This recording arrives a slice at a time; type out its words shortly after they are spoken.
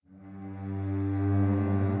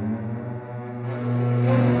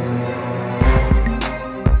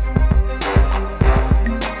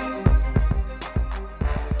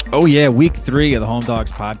Oh yeah, week 3 of the Home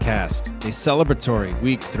Dogs podcast, a celebratory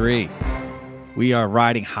week 3. We are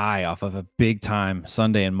riding high off of a big time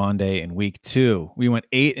Sunday and Monday in week 2. We went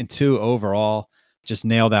 8-2 overall, just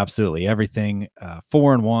nailed absolutely everything.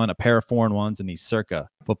 4-1, a pair of 4-1s in the Circa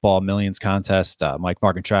Football Millions contest. Mike,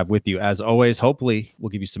 Mark, and Trav with you as always. Hopefully, we'll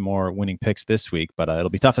give you some more winning picks this week, but it'll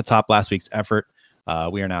be tough to top last week's effort.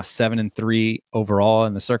 We are now 7-3 overall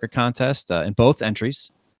in the Circa contest in both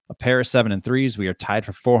entries. A pair of 7-3s. We are tied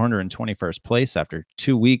for 421st place after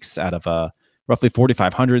 2 weeks out of roughly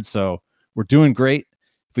 4,500. So we're doing great.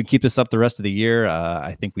 If we keep this up the rest of the year,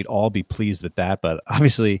 I think we'd all be pleased with that. But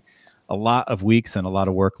obviously, a lot of weeks and a lot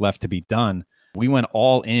of work left to be done. We went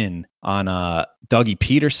all in on Dougie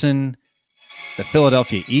Peterson, the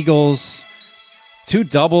Philadelphia Eagles, 2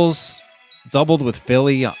 doubles. Doubled with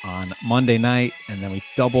Philly on Monday night, and then we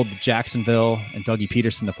doubled Jacksonville and Dougie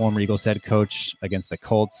Peterson, the former Eagles head coach, against the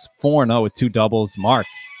Colts. 4-0 with 2 doubles. Mark,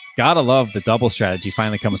 gotta love the double strategy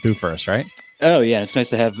finally coming through for us, right? Oh, yeah. It's nice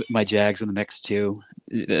to have my Jags in the mix, too.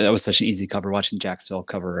 That was such an easy cover, watching Jacksonville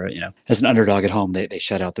cover, as an underdog at home, they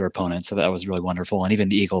shut out their opponent. So that was really wonderful. And even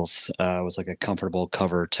the Eagles was like a comfortable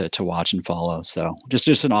cover to watch and follow. So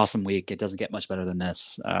just an awesome week. It doesn't get much better than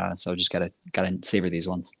this. So just gotta savor these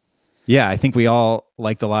ones. Yeah, I think we all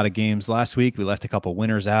liked a lot of games last week. We left a couple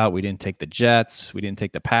winners out. We didn't take the Jets. We didn't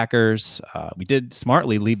take the Packers. We did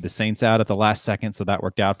smartly leave the Saints out at the last second, so that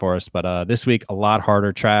worked out for us. But this week, a lot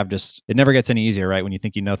harder. Trav, it never gets any easier, right? When you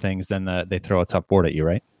think you know things, then they throw a tough board at you,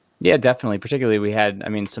 right? Yeah, definitely. Particularly, we had,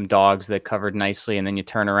 some dogs that covered nicely, and then you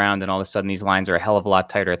turn around and all of a sudden these lines are a hell of a lot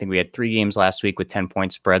tighter. I think we had 3 games last week with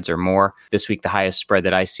 10-point spreads or more. This week, the highest spread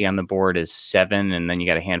that I see on the board is 7, and then you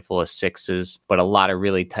got a handful of 6s, but a lot of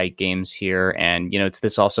really tight games here. And, it's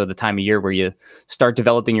this also the time of year where you start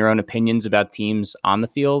developing your own opinions about teams on the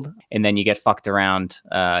field, and then you get fucked around,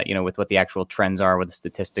 with what the actual trends are, what the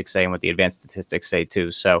statistics say, and what the advanced statistics say too.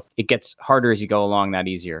 So it gets harder as you go along, not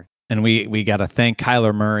easier. And we got to thank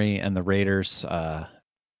Kyler Murray and the Raiders.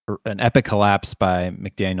 An epic collapse by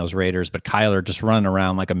McDaniel's Raiders, but Kyler just running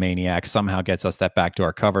around like a maniac somehow gets us that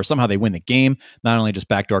backdoor cover. Somehow they win the game, not only just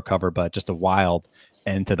backdoor cover, but just a wild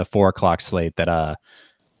end to the 4:00 slate that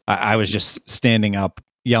I was just standing up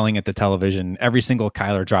yelling at the television. Every single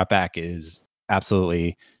Kyler drop back is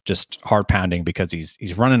absolutely just heart pounding because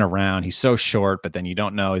he's running around. He's so short, but then you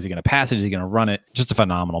don't know, is he going to pass it? Is he going to run it? Just a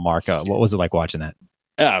phenomenal mark. What was it like watching that?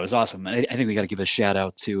 Yeah, it was awesome. I think we got to give a shout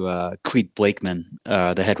out to Cleet Blakeman,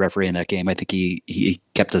 the head referee in that game. I think he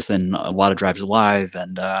kept us in a lot of drives alive,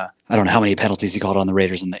 and I don't know how many penalties he called on the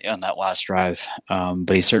Raiders on that last drive,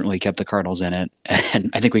 but he certainly kept the Cardinals in it.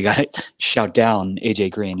 And I think we got to shout down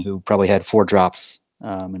AJ Green, who probably had 4 drops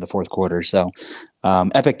in the fourth quarter. So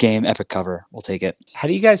epic game, epic cover. We'll take it. How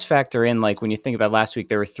do you guys factor in, like, when you think about last week,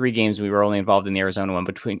 there were 3 games we were only involved in the Arizona one,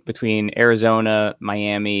 between Arizona,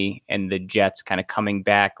 Miami, and the Jets kind of coming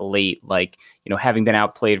back late, like, having been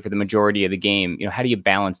outplayed for the majority of the game. How do you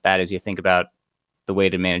balance that as you think about the way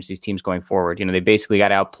to manage these teams going forward? They basically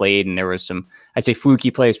got outplayed, and there was some, I'd say, fluky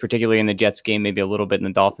plays, particularly in the Jets game, maybe a little bit in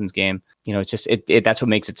the Dolphins game. It's just that's what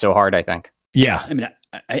makes it so hard, I think. Yeah,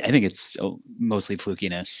 I think it's mostly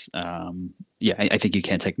flukiness. I think you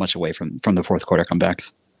can't take much away from the fourth quarter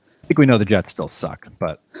comebacks. I think we know the Jets still suck,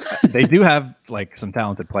 but they do have like some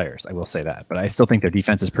talented players. I will say that, but I still think their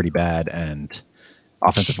defense is pretty bad and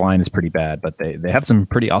offensive line is pretty bad. But they have some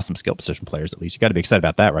pretty awesome skill position players. At least you got to be excited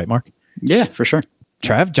about that, right, Mark? Yeah, for sure.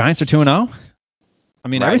 Trav, Giants are 2-0. I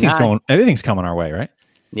mean, everything's coming our way, right?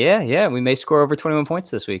 Yeah. We may score over 21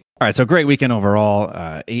 points this week. All right, so great weekend overall.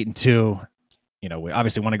 8-2. We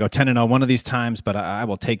obviously want to go 10-0 one of these times, but I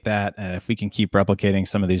will take that. And if we can keep replicating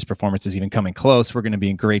some of these performances, even coming close, we're going to be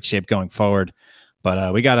in great shape going forward.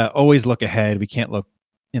 But we got to always look ahead. We can't look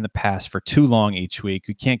in the past for too long each week.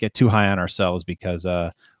 We can't get too high on ourselves because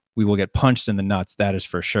we will get punched in the nuts. That is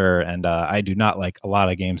for sure. And I do not like a lot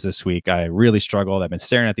of games this week. I really struggled. I've been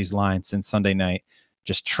staring at these lines since Sunday night,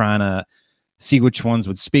 just trying to see which ones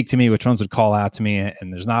would speak to me, which ones would call out to me.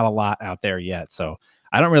 And there's not a lot out there yet. So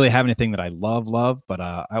I don't really have anything that I love, but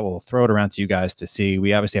I will throw it around to you guys to see.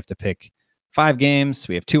 We obviously have to pick 5 games.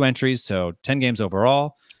 We have 2 entries, so 10 games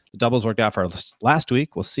overall. The doubles worked out for us last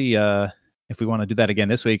week. We'll see if we want to do that again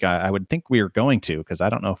this week. I would think we are going to, because I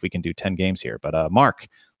don't know if we can do 10 games here. But Mark,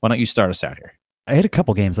 why don't you start us out here? I had a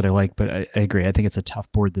couple games that I like, but I agree. I think it's a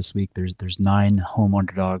tough board this week. There's 9 home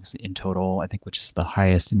underdogs in total, I think, which is the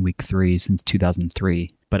highest in week 3 since 2003.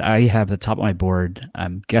 But I have the top of my board.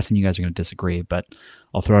 I'm guessing you guys are going to disagree, but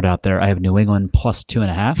I'll throw it out there. I have New England plus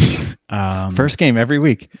 2.5. First game every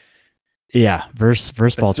week. Yeah, versus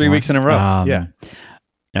Baltimore. 3 weeks in a row. Yeah.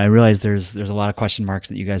 I realize there's a lot of question marks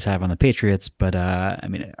that you guys have on the Patriots, but I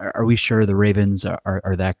mean, are we sure the Ravens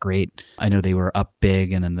are that great? I know they were up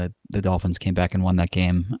big, and then the Dolphins came back and won that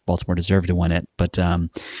game. Baltimore deserved to win it, but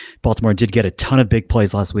Baltimore did get a ton of big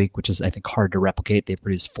plays last week, which is, I think, hard to replicate. They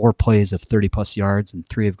produced 4 plays of 30+ yards, and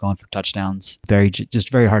 3 have gone for touchdowns.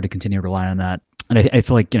 Just very hard to continue to rely on that. And I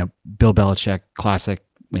feel like, Bill Belichick, classic.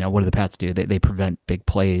 What do the Pats do? They prevent big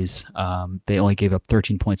plays. They only gave up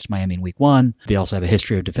 13 points to Miami in week 1. They also have a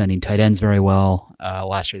history of defending tight ends very well.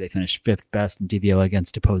 Last year, they finished 5th best in DVO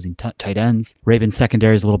against opposing tight ends. Ravens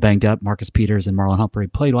secondary is a little banged up. Marcus Peters and Marlon Humphrey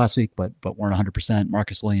played last week, but weren't 100%.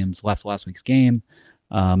 Marcus Williams left last week's game.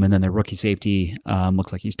 And then their rookie safety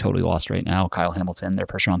looks like he's totally lost right now. Kyle Hamilton, their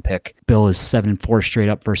first-round pick. Bill is 7-4 straight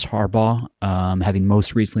up versus Harbaugh, having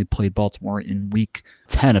most recently played Baltimore in week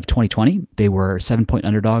 10 of 2020. They were 7-point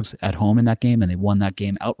underdogs at home in that game, and they won that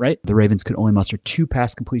game outright. The Ravens could only muster 2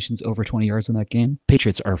 pass completions over 20 yards in that game.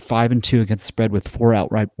 Patriots are 5-2 against the spread with 4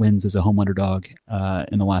 outright wins as a home underdog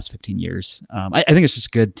in the last 15 years. I think it's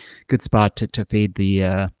just a good spot to fade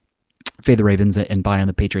the Ravens and buy on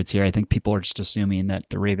the Patriots here. I think people are just assuming that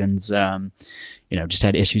the Ravens, just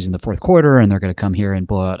had issues in the fourth quarter, and they're going to come here and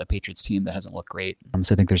blow out a Patriots team that hasn't looked great.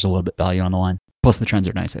 So I think there's a little bit of value on the line. Plus, the trends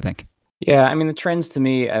are nice, I think. Yeah, I mean, the trends to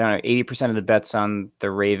me, I don't know, 80% of the bets on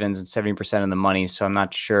the Ravens and 70% of the money, so I'm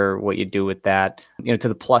not sure what you do with that. To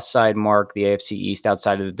the plus side, Mark, the AFC East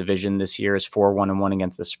outside of the division this year is 4-1-1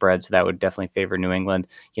 against the spread, so that would definitely favor New England.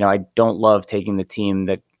 I don't love taking the team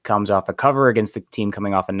that comes off a cover against the team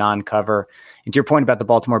coming off a non-cover. And to your point about the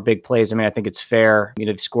Baltimore big plays, I mean, I think it's fair.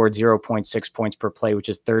 They've scored 0.6 points per play, which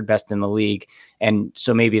is 3rd best in the league. And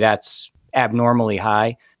so maybe that's abnormally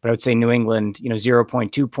high, but I would say New England,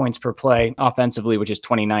 0.2 points per play offensively, which is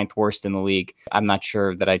 29th worst in the league. I'm not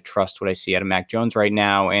sure that I trust what I see out of Mac Jones right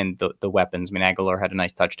now and the weapons. I mean, Aguilar had a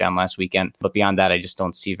nice touchdown last weekend, but beyond that, I just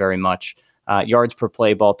don't see very much. Yards per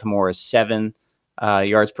play, Baltimore is 7.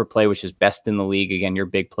 Yards per play, which is best in the league. Again, your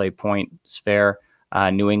big play point is fair.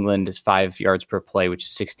 New England is 5 yards per play, which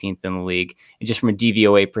is 16th in the league. And just from a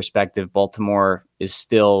DVOA perspective, Baltimore is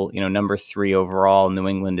still, number 3 overall. New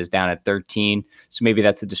England is down at 13. So maybe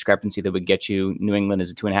that's the discrepancy that would get you. New England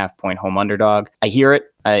is a 2.5-point home underdog. I hear it.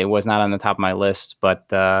 It was not on the top of my list, but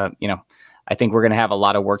I think we're going to have a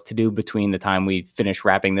lot of work to do between the time we finish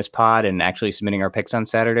wrapping this pod and actually submitting our picks on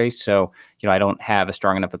Saturday. So, I don't have a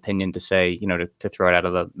strong enough opinion to say, to throw it out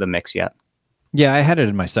of the mix yet. Yeah, I had it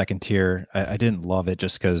in my second tier. I didn't love it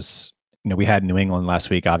just because, we had New England last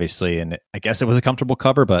week, obviously, and I guess it was a comfortable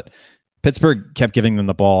cover, but Pittsburgh kept giving them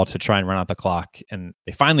the ball to try and run out the clock, and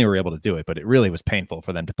they finally were able to do it, but it really was painful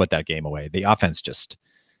for them to put that game away. The offense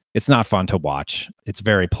it's not fun to watch. It's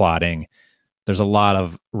very plodding. There's a lot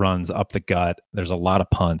of runs up the gut. There's a lot of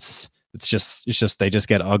punts. It's just they just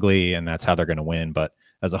get ugly, and that's how they're going to win. But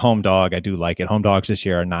as a home dog, I do like it. Home dogs this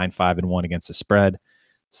year are 9-5-1 against the spread.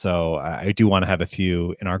 So I do want to have a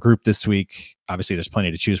few in our group this week. Obviously, there's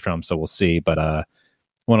plenty to choose from, so we'll see. But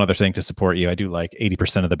one other thing to support you, I do like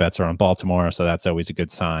 80% of the bets are on Baltimore, so that's always a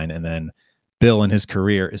good sign. And then Bill in his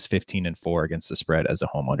career is 15-4 against the spread as a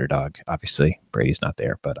home underdog. Obviously, Brady's not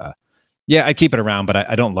there, but yeah, I keep it around, but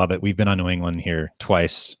I don't love it. We've been on New England here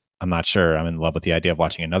twice. I'm not sure I'm in love with the idea of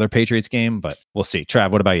watching another Patriots game, but we'll see.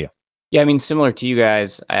 Trav, what about you? Yeah, I mean, similar to you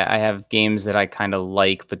guys, I have games that I kind of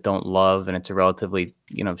like but don't love, and it's a relatively,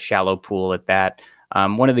 shallow pool at that.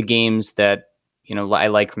 One of the games that, I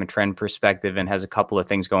like from a trend perspective and has a couple of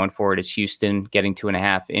things going for it is Houston getting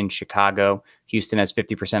 2.5 in Chicago. Houston has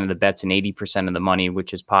 50% of the bets and 80% of the money,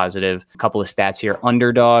 which is positive. A couple of stats here.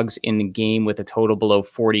 Underdogs in the game with a total below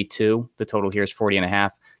 42. The total here is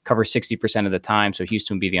 40.5. Cover 60% of the time, so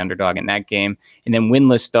Houston would be the underdog in that game. And then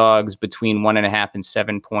winless dogs between 1.5 and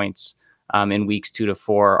 7 points in weeks 2 to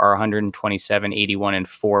 4 are 127, 81, and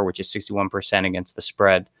 4, which is 61% against the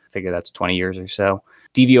spread. I figure that's 20 years or so.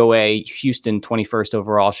 DVOA, Houston 21st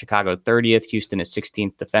overall, Chicago 30th. Houston is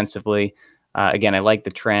 16th defensively. Again, I like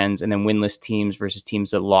the trends. And then winless teams versus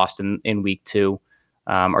teams that lost in week 2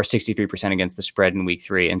 are 63% against the spread in week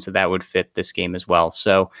 3. And so that would fit this game as well.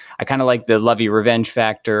 So I kind of like the Lovey revenge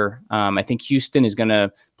factor. I think Houston is going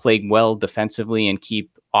to play well defensively and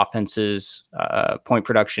keep offenses point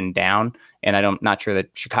production down. And I'm not sure that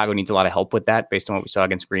Chicago needs a lot of help with that based on what we saw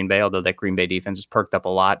against Green Bay, although that Green Bay defense has perked up a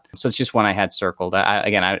lot. So it's just one I had circled. I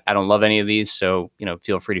don't love any of these, so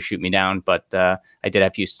feel free to shoot me down. But I did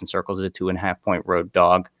have Houston circles as a 2.5-point road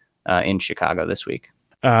dog in Chicago this week.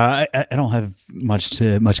 I don't have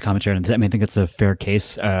much commentary on this. I mean, I think it's a fair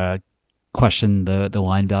case. Question the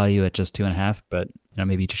line value at just 2.5, but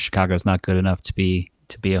maybe Chicago's not good enough to be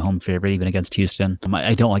to be a home favorite, even against Houston.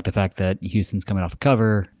 I don't like the fact that Houston's coming off a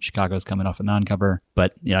cover, Chicago's coming off a non-cover,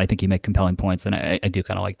 but I think you make compelling points, and I do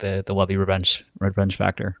kind of like the Lovey revenge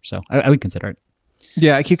factor. So I would consider it.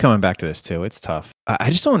 Yeah, I keep coming back to this too. It's tough.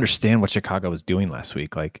 I just don't understand what Chicago was doing last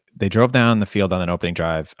week. Like, they drove down the field on an opening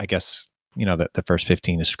drive. I guess, the first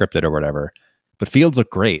 15 is scripted or whatever, but Fields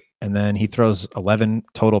looked great. And then he throws 11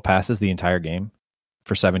 total passes the entire game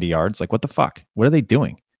for 70 yards. Like, what the fuck? What are they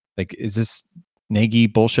doing? Like, is this Nagy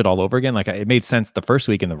bullshit all over again? Like, it made sense the first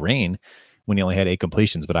week in the rain when he only had 8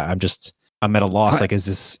 completions, but I'm at a loss. Like,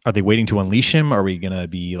 are they waiting to unleash him? Are we going to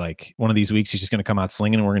be like one of these weeks he's just going to come out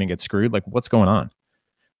slinging and we're going to get screwed? Like, what's going on?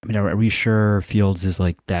 I mean, are we sure Fields is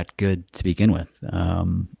like that good to begin with?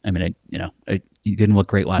 He didn't look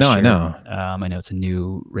great last year. I know. I know it's a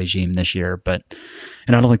new regime this year, but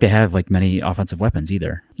I don't think they have like many offensive weapons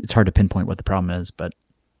either. It's hard to pinpoint what the problem is, but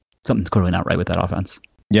something's clearly not right with that offense.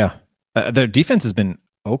 Yeah. Their defense has been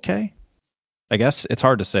okay. I guess it's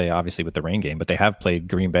hard to say, obviously, with the rain game, but they have played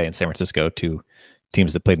Green Bay and San Francisco, 2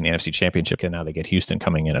 teams that played in the NFC Championship, and now they get Houston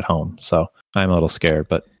coming in at home. So I'm a little scared,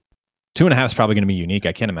 but 2.5 is probably going to be unique.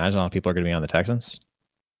 I can't imagine a lot of people are going to be on the Texans.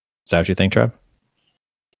 Is that what you think, Trev?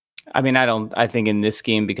 I mean, I think in this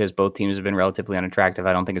game, because both teams have been relatively unattractive,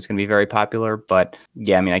 I don't think it's going to be very popular. But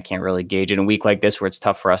yeah, I mean, I can't really gauge it. In a week like this where it's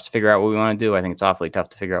tough for us to figure out what we want to do, I think it's awfully tough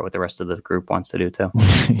to figure out what the rest of the group wants to do too.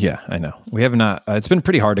 Yeah, I know. We have not. It's been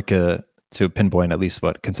pretty hard to pinpoint at least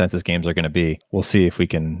what consensus games are going to be. We'll see if we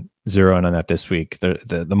can zero in on that this week.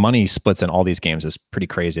 The money splits in all these games is pretty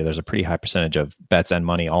crazy. There's a pretty high percentage of bets and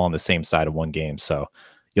money all on the same side of one game. So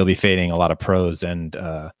you'll be fading a lot of pros and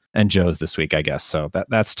Joes this week, I guess. So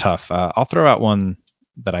that's tough. I'll throw out one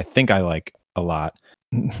that I think I like a lot.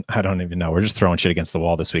 I don't even know. We're just throwing shit against the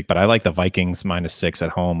wall this week, but I like the Vikings -6 at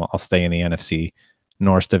home. I'll stay in the NFC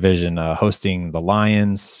North division, hosting the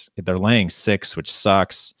Lions. They're laying 6, which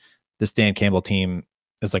sucks. This Dan Campbell team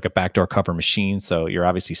is like a backdoor cover machine, so you're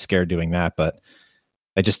obviously scared doing that, but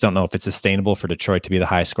I just don't know if it's sustainable for Detroit to be the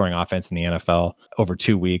highest scoring offense in the NFL over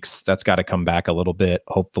 2 weeks. That's got to come back a little bit.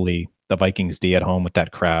 Hopefully the Vikings D at home with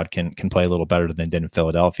that crowd can play a little better than did in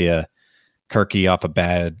Philadelphia. Kirky off a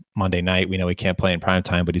bad Monday night. We know he can't play in prime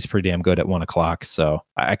time, but he's pretty damn good at 1:00. So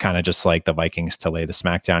I kind of just like the Vikings to lay the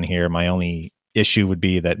smackdown here. My only issue would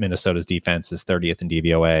be that Minnesota's defense is 30th in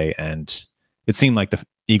DVOA, and it seemed like the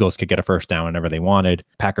Eagles could get a first down whenever they wanted.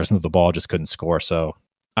 Packers moved the ball, just couldn't score. So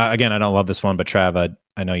again, I don't love this one, but Trav,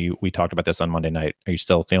 I know we talked about this on Monday night. Are you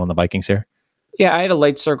still feeling the Vikings here? Yeah, I had a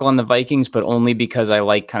light circle on the Vikings, but only because I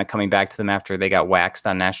like kind of coming back to them after they got waxed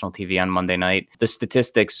on national TV on Monday night. The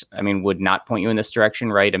statistics, I mean, would not point you in this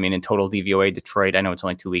direction, right? I mean, in total DVOA, Detroit, I know it's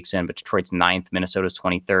only 2 weeks in, but Detroit's 9th, Minnesota's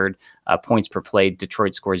 23rd. Points per play,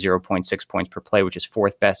 Detroit scores 0.6 points per play, which is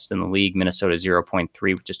 4th best in the league. Minnesota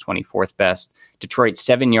 0.3, which is 24th best. Detroit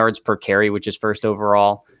 7 yards per carry, which is 1st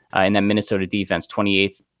overall. And then Minnesota defense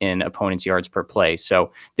 28th in opponents' yards per play.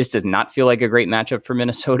 So this does not feel like a great matchup for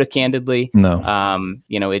Minnesota, candidly. No.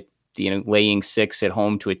 Laying 6 at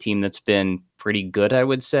home to a team that's been pretty good, I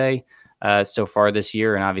would say, so far this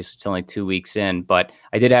year. And obviously it's only 2 weeks in, but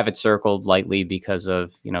I did have it circled lightly because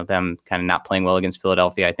of, them kind of not playing well against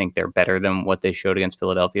Philadelphia. I think they're better than what they showed against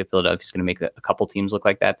Philadelphia. Philadelphia's going to make a couple teams look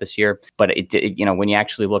like that this year. But when you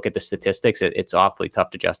actually look at the statistics, it's awfully tough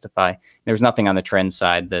to justify. There was nothing on the trend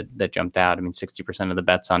side that jumped out. I mean, 60% of the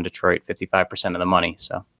bets on Detroit, 55% of the money.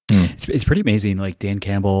 So it's pretty amazing. Like, Dan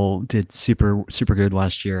Campbell did super, super good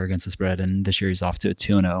last year against the spread, and this year he's off to a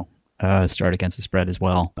 2-0. Start against the spread as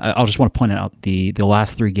well. I'll just want to point out the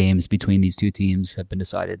last 3 games between these two teams have been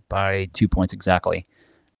decided by 2 points exactly.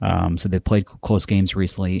 So they've played close games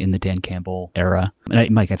recently in the Dan Campbell era. And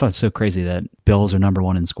Mike, I thought it's so crazy that Bills are number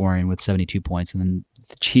 1 in scoring with 72 points, and then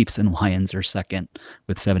the Chiefs and Lions are second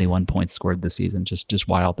with 71 points scored this season. Just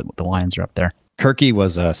wild that the Lions are up there. Kirky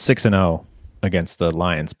was 6-0 against the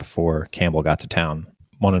Lions before Campbell got to town.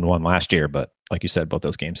 1-1 last year, but like you said, both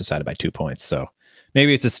those games decided by 2 points. So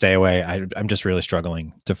maybe it's a stay away. I'm just really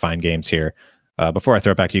struggling to find games here. Before I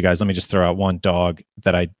throw it back to you guys, let me just throw out one dog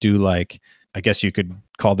that I do like. I guess you could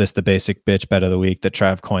call this the basic bitch bet of the week that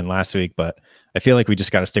Trav coined last week, but I feel like we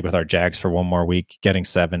just got to stick with our Jags for one more week, getting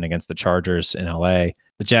 7 against the Chargers in LA.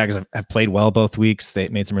 The Jags have played well both weeks. They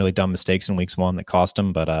made some really dumb mistakes in weeks 1 that cost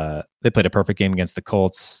them, but they played a perfect game against the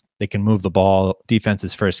Colts. They can move the ball. Defense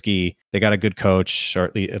is frisky. They got a good coach, or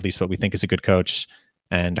at least what we think is a good coach.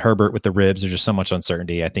 And Herbert with the ribs, there's just so much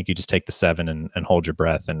uncertainty. I think you just take the 7 and hold your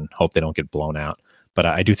breath and hope they don't get blown out. But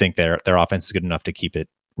I do think their offense is good enough to keep it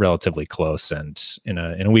relatively close. And in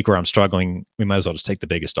a week where I'm struggling, we might as well just take the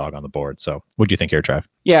biggest dog on the board. So what do you think here, Trav?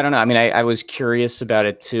 Yeah, I don't know. I mean, I was curious about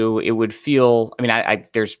it too. It would feel,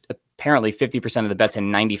 there's apparently 50% of the bets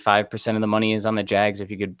and 95% of the money is on the Jags, if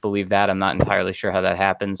you could believe that. I'm not entirely sure how that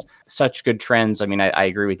happens. Such good trends. I mean, I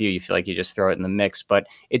agree with you. You feel like you just throw it in the mix, but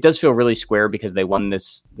it does feel really square because they won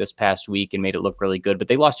this past week and made it look really good, but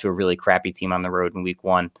they lost to a really crappy team on the road in week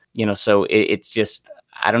 1. So it's just,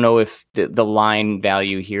 I don't know if the line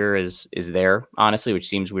value here is there, honestly, which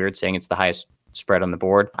seems weird saying it's the highest spread on the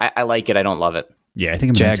board. I like it. I don't love it. Yeah, I think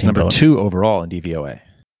I'm Jags number 2 overall in DVOA.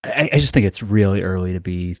 I just think it's really early to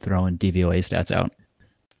be throwing DVOA stats out.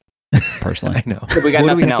 Personally, I know. But we got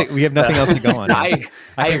nothing else. We have nothing else to go on. I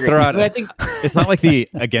agree. Throw out, I think it's not like the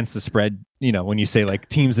against the spread, when you say like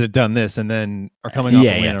teams that have done this and then are coming off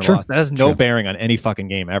a win or loss. That has no bearing on any fucking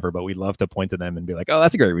game ever, but we love to point to them and be like, oh,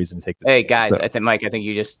 that's a great reason to take this. Hey, game. guys, So. I think, Mike,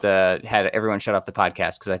 you just had everyone shut off the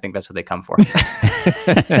podcast because I think that's what they come for.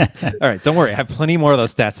 All right, don't worry. I have plenty more of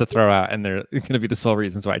those stats to throw out, and they're going to be the sole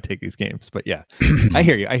reasons why I take these games. But yeah, I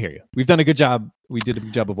hear you. We've done a good job. We did a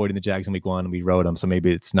good job avoiding the Jags in week 1. We rode them, so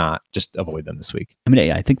maybe it's not just avoid them this week. I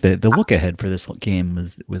mean, I think the look ahead for this game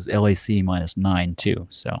was LAC -9 too.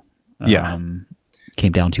 So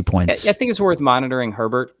came down 2 points. I think it's worth monitoring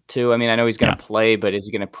Herbert too. I mean, I know he's going to play, but is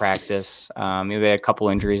he going to practice? They had a couple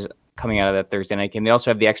injuries coming out of that Thursday night game. They also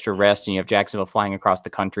have the extra rest, and you have Jacksonville flying across the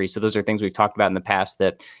country. So those are things we've talked about in the past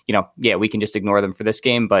that, we can just ignore them for this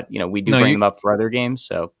game, but we do bring them up for other games.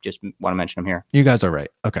 So just want to mention them here. You guys are right.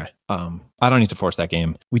 Okay. I don't need to force that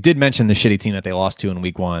game. We did mention the shitty team that they lost to in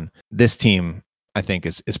week 1. This team, I think,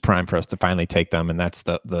 is prime for us to finally take them. And that's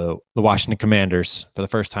the Washington Commanders for the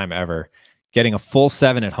first time ever, getting a full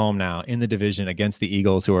 7 at home now in the division against the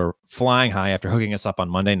Eagles, who are flying high after hooking us up on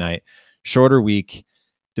Monday night. Shorter week.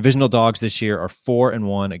 Divisional dogs this year are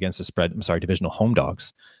 4-1 against the spread. I'm sorry, divisional home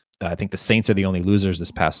dogs. I think the Saints are the only losers this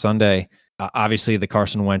past Sunday. Obviously, the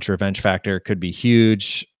Carson Wentz revenge factor could be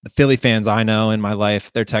huge. The Philly fans I know in my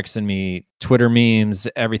life, they're texting me Twitter memes,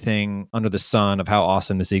 everything under the sun of how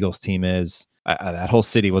awesome this Eagles team is. That whole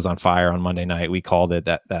city was on fire on Monday night. We called it.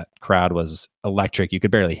 That crowd was electric. You could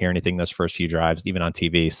barely hear anything those first few drives, even on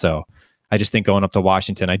TV. So I just think going up to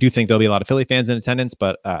Washington, I do think there'll be a lot of Philly fans in attendance,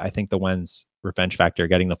 but I think the Wentz revenge factor,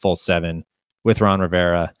 getting the full 7 with Ron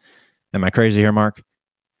Rivera. Am I crazy here, Mark?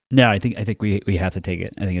 No, I think we have to take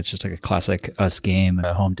it. I think it's just like a classic us game,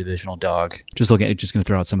 a home divisional dog. Just going to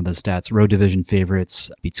throw out some of the stats. Road division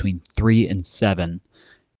favorites between 3 and 7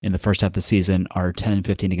 in the first half of the season are 10 and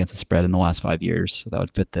 15 against the spread in the last 5 years. So that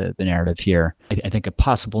would fit the narrative here. I think a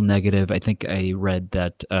possible negative, I think I read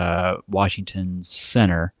that Washington's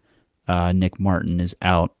center, Nick Martin, is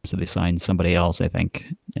out, so they signed somebody else, I think.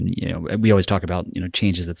 And we always talk about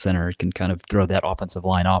changes at center can kind of throw that offensive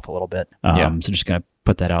line off a little bit. So just gonna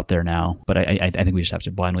put that out there now. But I think we just have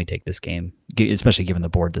to blindly take this game, especially given the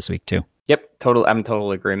board this week too. Yep, I'm in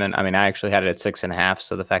total agreement. I mean, I actually had it at 6.5,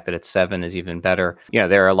 so the fact that it's 7 is even better.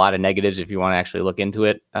 There are a lot of negatives if you want to actually look into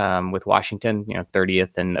it. With Washington,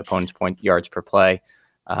 30th in opponent's point yards per play.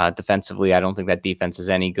 Defensively, I don't think that defense is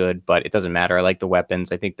any good, but it doesn't matter. I like the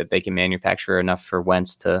weapons. I think that they can manufacture enough for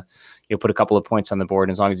Wentz to put a couple of points on the board,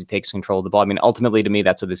 and as long as he takes control of the ball. I mean, ultimately, to me,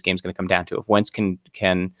 that's what this game's going to come down to. If Wentz can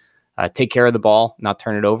take care of the ball, not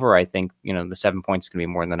turn it over, I think the 7 points is going to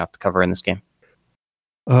be more than enough to cover in this game.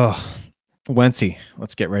 Oh, Wency,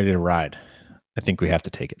 let's get ready to ride. I think we have to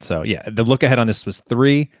take it. So yeah, the look ahead on this was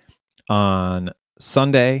 3 on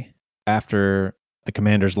Sunday after the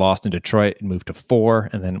Commanders lost in Detroit and moved to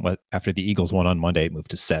 4, and then after the Eagles won on Monday, it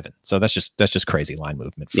moved to 7. So that's just crazy line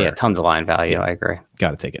movement. Yeah, tons of line value. Yeah. I agree.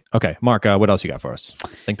 Got to take it. Okay, Mark, what else you got for us? I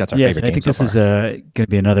think that's our favorite game. I think this is going to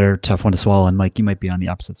be another tough one to swallow. And Mike, you might be on the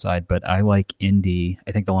opposite side, but I like Indy.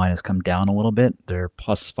 I think the line has come down a little bit. They're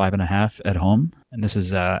plus 5.5 at home. And this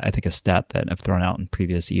is, I think, a stat that I've thrown out in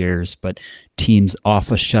previous years, but teams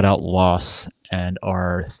off a shutout loss and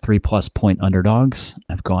are 3+ point underdogs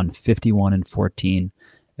have gone 51-14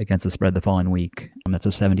 against the spread the following week. That's a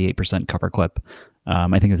 78% cover clip.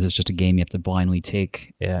 I think this is just a game you have to blindly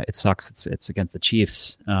take. It sucks. It's against the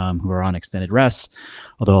Chiefs, who are on extended rest.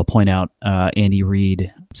 Although I'll point out, Andy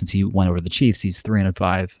Reid, since he went over the Chiefs, he's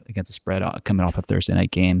 3-5 against the spread coming off a Thursday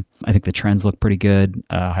night game. I think the trends look pretty good.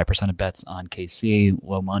 High percent of bets on KC,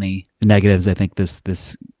 low money. The negatives, I think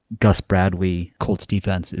this Gus Bradley Colts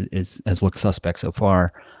defense has looked suspect so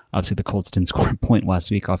far. Obviously, the Colts didn't score a point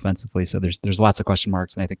last week offensively, so there's lots of question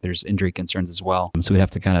marks, and I think there's injury concerns as well. So we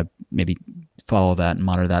have to kind of maybe follow that and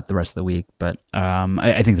monitor that the rest of the week. But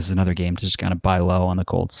I think this is another game to just kind of buy low on the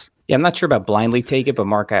Colts. Yeah, I'm not sure about blindly take it, but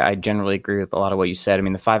Mark, I generally agree with a lot of what you said. I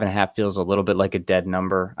mean, the 5.5 feels a little bit like a dead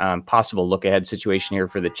number. Possible look ahead situation here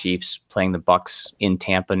for the Chiefs playing the Bucs in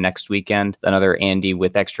Tampa next weekend. Another Andy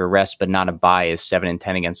with extra rest, but not a bye, is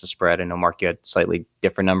 7-10 against the spread. I know, Mark, you had a slightly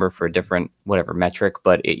different number for a different whatever metric,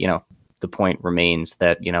 but the point remains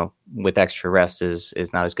that, with extra rest is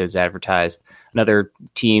not as good as advertised. Another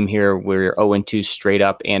team here, we're 0-2 straight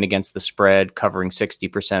up and against the spread, covering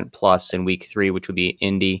 60% plus in week 3, which would be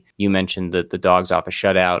Indy. You mentioned that the dogs off a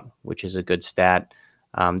shutout, which is a good stat.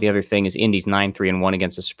 The other thing is Indy's 9-3-1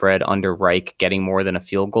 against the spread under Reich, getting more than a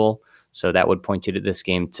field goal. So that would point you to this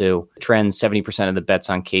game too. Trends, 70% of the bets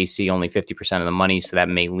on KC, only 50% of the money. So that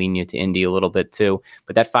may lean you to Indy a little bit too.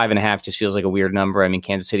 But that 5.5 just feels like a weird number. I mean,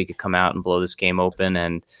 Kansas City could come out and blow this game open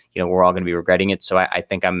and, we're all going to be regretting it. So I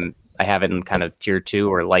think I have it in kind of tier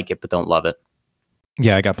 2 or like it, but don't love it.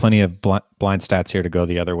 Yeah, I got plenty of blind stats here to go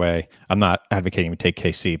the other way. I'm not advocating we take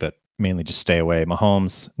KC, but mainly just stay away.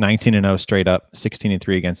 Mahomes, 19-0 straight up,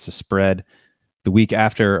 16-3 against the spread. The week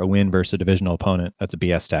after a win versus a divisional opponent, that's a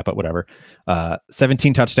BS stat, but whatever.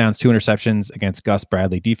 17 touchdowns, 2 interceptions against Gus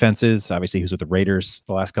Bradley defenses. Obviously, he was with the Raiders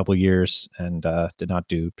the last couple of years and did not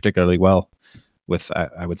do particularly well with,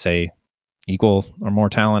 I would say, equal or more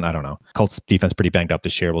talent. I don't know. Colts defense pretty banged up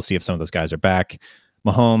this year. We'll see if some of those guys are back.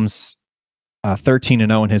 Mahomes,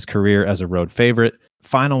 13-0 in his career as a road favorite.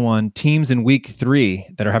 Final one, teams in week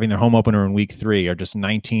 3 that are having their home opener in week 3 are just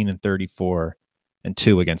 19-34. And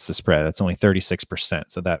 2 against the spread. That's only 36%.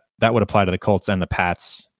 So that would apply to the Colts and the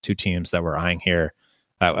Pats, 2 teams that we're eyeing here.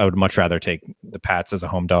 I would much rather take the Pats as a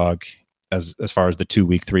home dog as far as the 2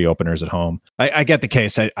 week 3 openers at home. I get the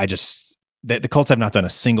case. I just the Colts have not done a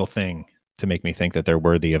single thing to make me think that they're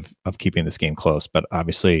worthy of keeping this game close. But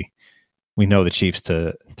obviously, we know the Chiefs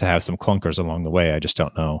to have some clunkers along the way. I just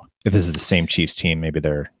don't know if this is the same Chiefs team. Maybe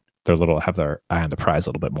they're have their eye on the prize a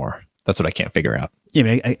little bit more. That's what I can't figure out. Yeah, I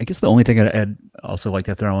mean, I guess the only thing I'd also like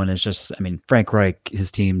to throw in is just, Frank Reich, his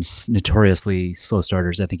team's notoriously slow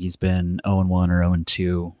starters. I think he's been 0-1 or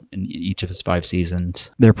 0-2 in each of his 5 seasons.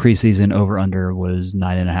 Their preseason over-under was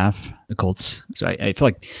 9.5, the Colts. So I feel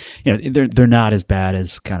like, they're not as bad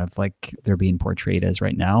as kind of like they're being portrayed as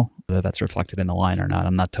right now. Whether that's reflected in the line or not,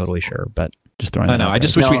 I'm not totally sure, but just throwing that out there. I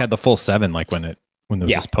just wish we had the full 7 like when it was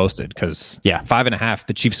just posted, because 5.5,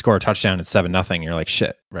 the Chiefs score a touchdown at 7-0. You're like,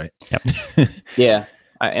 shit, right? Yep. Yeah.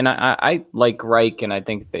 I like Reich, and I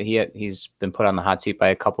think that he's been put on the hot seat by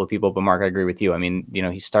a couple of people. But Mark, I agree with you. I mean,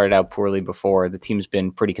 he started out poorly before. The team's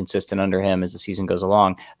been pretty consistent under him as the season goes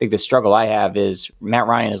along. I think the struggle I have is Matt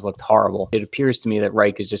Ryan has looked horrible. It appears to me that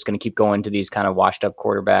Reich is just going to keep going to these kind of washed up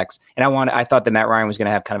quarterbacks. And I thought that Matt Ryan was going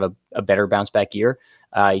to have kind of a better bounce back year.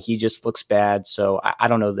 He just looks bad. So I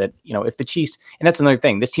don't know that, if the Chiefs, and that's another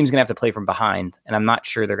thing, this team's going to have to play from behind, and I'm not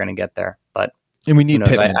sure they're going to get there, but. And we need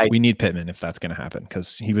Pittman. We need Pittman if that's going to happen,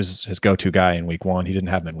 because he was his go-to guy in week 1. He didn't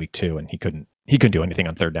have him in week 2, and he couldn't do anything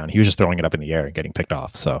on third down. He was just throwing it up in the air and getting picked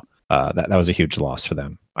off. So that was a huge loss for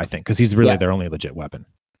them, I think, because he's really their only legit weapon.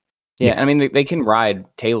 Yeah, I mean, they can ride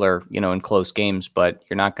Taylor, in close games, but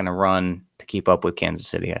you're not going to run to keep up with Kansas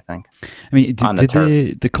City, I think. I mean,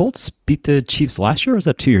 did the Colts beat the Chiefs last year, or was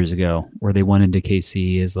that 2 years ago, where they went into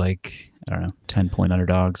KC as 10-point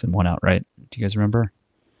underdogs and won outright? Do you guys remember?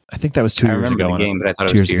 I think that was 2 years ago. The game, but I thought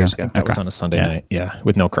it was 2 years ago. That was on a Sunday night. Yeah,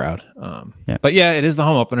 with no crowd. But yeah, it is the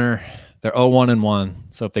home opener. They're 0-1-1.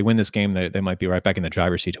 So if they win this game, they might be right back in the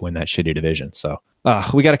driver's seat to win that shitty division. So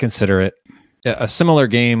we got to consider it. A similar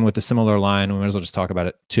game with a similar line, we might as well just talk about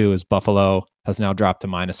it too, is Buffalo has now dropped to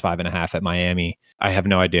 -5.5 at Miami. I have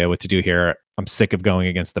no idea what to do here. I'm sick of going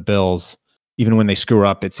against the Bills. Even when they screw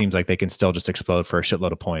up, it seems like they can still just explode for a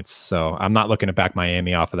shitload of points. So I'm not looking to back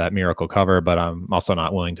Miami off of that miracle cover, but I'm also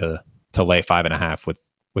not willing to lay 5.5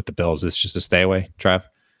 with the Bills. It's just a stay away, Trav.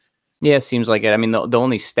 Yeah, it seems like it. I mean, the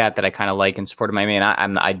only stat that I kind of like in support of Miami,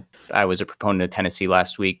 and I was a proponent of Tennessee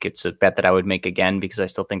last week. It's a bet that I would make again because I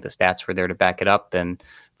still think the stats were there to back it up. And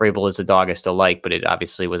Vrabel is a dog I still like, but it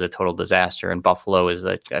obviously was a total disaster. And Buffalo is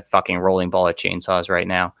a fucking rolling ball of chainsaws right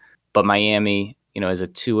now. But Miami, is a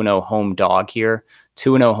 2-0 home dog here.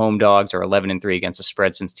 2-0 home dogs are 11-3 against the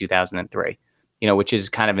spread since 2003. Which is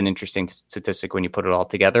kind of an interesting statistic when you put it all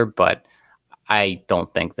together. But I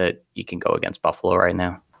don't think that you can go against Buffalo right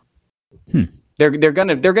now. They're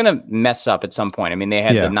gonna mess up at some point. I mean, they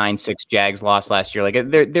had the 9-6 Jags loss last year. Like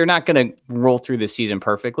they're not gonna roll through the season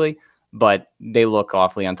perfectly, but they look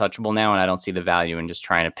awfully untouchable now, and I don't see the value in just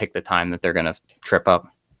trying to pick the time that they're gonna trip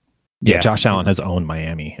up. Yeah, Josh Allen has owned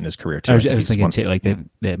Miami in his career too. I was thinking too, like that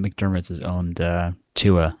McDermott's has owned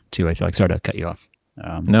Tua too. I feel like, sorry to cut you off.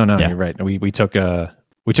 No, you're right. We took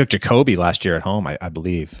Jacoby last year at home, I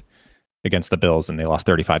believe, against the Bills, and they lost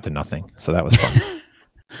 35-0. So that was fun.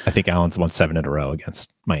 I think Allen's won 7 in a row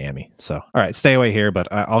against Miami. So, all right, stay away here, but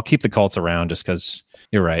I'll keep the Colts around just because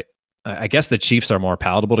you're right. I guess the Chiefs are more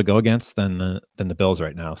palatable to go against than the Bills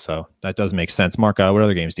right now. So that does make sense. Mark, what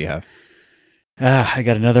other games do you have? I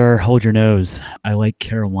got another hold your nose. I like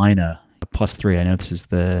Carolina +3. I know this is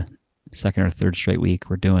the second or third straight week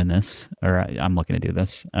we're doing this, or I'm looking to do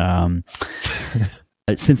this.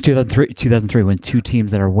 Since 2003, when two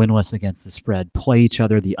teams that are winless against the spread play each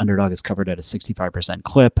other, the underdog is covered at a 65%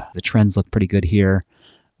 clip. The trends look pretty good here.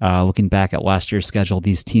 Looking back at last year's schedule,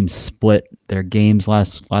 these teams split their games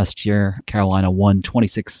last year. Carolina won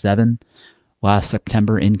 26-7 last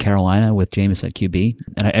September in Carolina with Jameis at QB.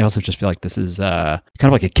 And I also just feel like this is kind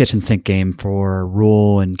of like a kitchen sink game for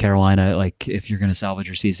Rule and Carolina. Like, if you're going to salvage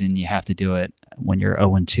your season, you have to do it when you're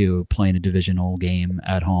 0-2 playing a divisional game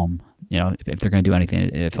at home. If they're going to do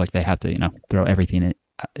anything, I feel like they have to, throw everything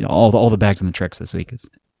in, all the bags and the tricks this week.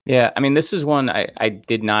 Yeah, I mean, this is one I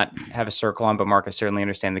did not have a circle on, but Mark, I certainly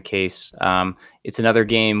understand the case. It's another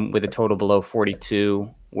game with a total below 42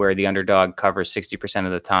 where the underdog covers 60%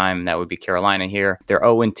 of the time. That would be Carolina here. They're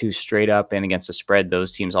 0-2 straight up, and against the spread,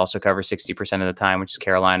 those teams also cover 60% of the time, which is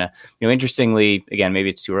Carolina. Interestingly, again, maybe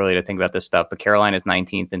it's too early to think about this stuff, but Carolina is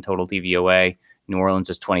 19th in total DVOA. New Orleans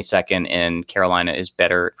is 22nd, and Carolina is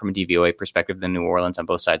better from a DVOA perspective than New Orleans on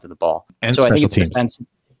both sides of the ball. And so I think it's defensive.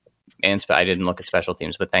 And I didn't look at special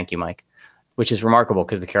teams, but thank you, Mike, which is remarkable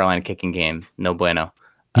because the Carolina kicking game, no bueno.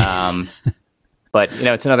 But,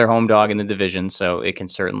 it's another home dog in the division, so it can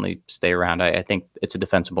certainly stay around. I think it's a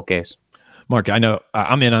defensible case. Mark, I know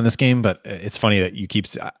I'm in on this game, but it's funny that you keep...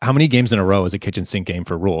 How many games in a row is a kitchen sink game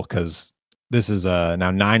for Rule? Because this is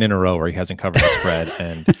now 9 in a row where he hasn't covered the spread,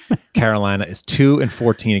 and Carolina is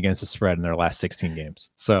 2-14 against the spread in their last 16 games.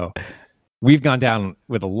 So we've gone down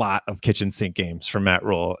with a lot of kitchen sink games from Matt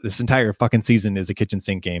Rule. This entire fucking season is a kitchen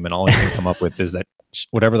sink game, and all he can come up with is that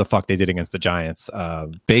whatever the fuck they did against the Giants,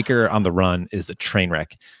 Baker on the run is a train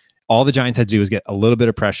wreck. All the Giants had to do is get a little bit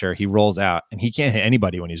of pressure. He rolls out, and he can't hit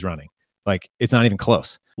anybody when he's running. Like, it's not even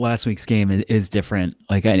close. Last week's game is different.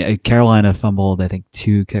 Like, Carolina fumbled, I think,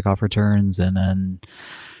 2 kickoff returns, and then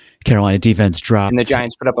Carolina defense dropped. And the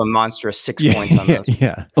Giants put up a monstrous 6 points on those.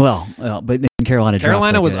 Yeah. Well, but Carolina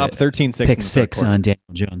dropped, was up 13-6. Pick 6 on Daniel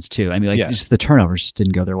Jones, too. I mean, just the turnovers just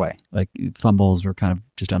didn't go their way. Like, fumbles were kind of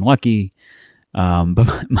just unlucky.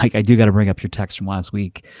 But Mike, I do got to bring up your text from last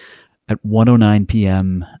week at 1:09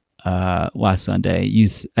 p.m. Last Sunday.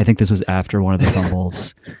 I think this was after one of the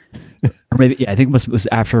fumbles, or maybe I think it was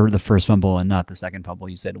after the first fumble and not the second fumble.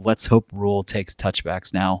 You said, "Let's hope Rule takes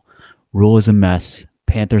touchbacks now. Rule is a mess.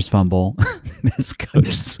 Panthers fumble. This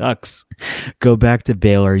coach sucks. Go back to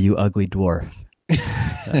Baylor, you ugly dwarf."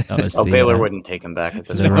 Baylor wouldn't take him back at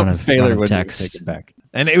this point. Baylor wouldn't take him back,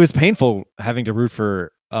 and it was painful having to root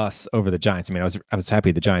for us over the Giants. I mean, I was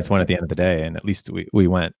happy the Giants won at the end of the day, and at least we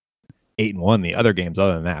went 8-1 the other games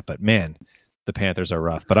other than that. But man, the Panthers are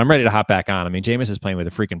rough. But I'm ready to hop back on. I mean, Jameis is playing with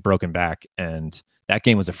a freaking broken back, and that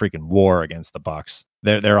game was a freaking war against the Bucs.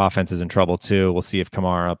 Their offense is in trouble too. We'll see if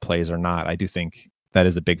Kamara plays or not. I do think that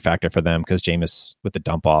is a big factor for them because Jameis with the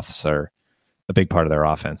dump offs are a big part of their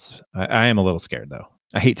offense. I am a little scared though.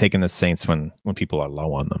 I hate taking the Saints when people are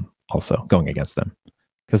low on them, also going against them.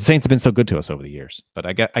 Because the Saints have been so good to us over the years. But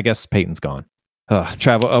I guess Peyton's gone.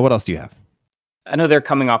 Trav, what else do you have? I know they're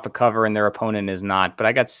coming off a cover and their opponent is not, but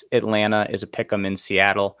I got Atlanta as a pick'em in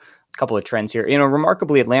Seattle. A couple of trends here.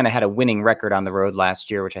 Remarkably, Atlanta had a winning record on the road last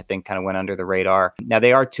year, which I think kind of went under the radar. Now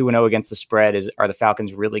they are 2-0 against the spread. Are the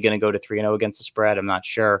Falcons really going to go to 3-0 against the spread? I'm not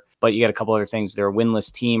sure. But you got a couple other things. They're a winless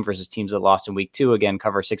team versus teams that lost in week 2. Again,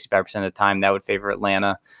 cover 65% of the time. That would favor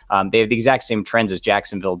Atlanta. They have the exact same trends as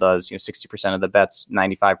Jacksonville does. 60% of the bets,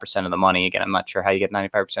 95% of the money. Again, I'm not sure how you get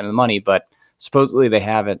 95% of the money, but supposedly they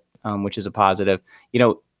have it, which is a positive.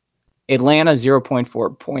 Atlanta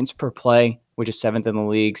 0.4 points per play, which is 7th in the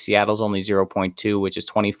league. Seattle's only 0.2, which is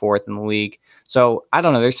 24th in the league. So I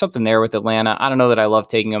don't know. There's something there with Atlanta. I don't know that I love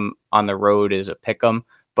taking them on the road as a pick 'em,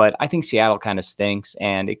 but I think Seattle kind of stinks,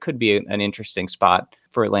 and it could be an interesting spot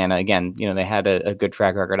for Atlanta. Again, they had a good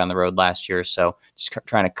track record on the road last year, so just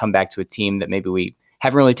trying to come back to a team that maybe we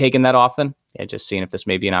haven't really taken that often. Yeah, just seeing if this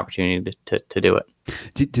may be an opportunity to do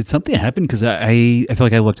it. Did something happen? Because I feel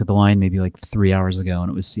like I looked at the line maybe like 3 hours ago,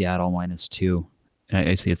 and it was Seattle -2. And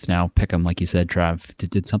I see it's now pick 'em, like you said, Trav.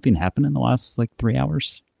 Did something happen in the last 3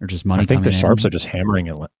 hours, or just money? I think the sharps in? are just hammering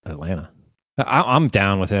Atlanta. I'm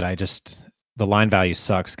down with it. The line value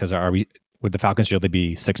sucks because would the Falcons really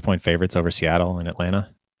be 6-point favorites over Seattle and Atlanta?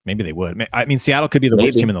 Maybe they would. I mean, Seattle could be the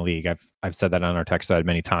worst team in the league. I've said that on our text side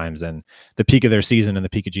many times. And the peak of their season and the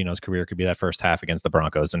peak of Geno's career could be that first half against the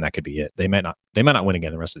Broncos, and that could be it. They might not win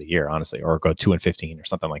again the rest of the year, honestly, or go 2-15 or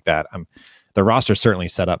something like that. The roster's certainly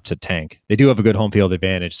set up to tank. They do have a good home field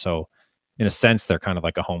advantage, so in a sense, they're kind of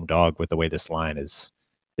like a home dog with the way this line is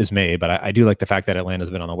made. But I do like the fact that Atlanta's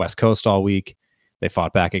been on the West Coast all week. They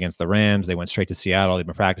fought back against the Rams. They went straight to Seattle. They've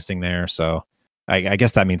been practicing there, so I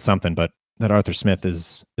guess that means something, but that Arthur Smith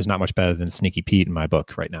is not much better than Sneaky Pete in my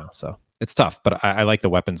book right now. So it's tough, but I like the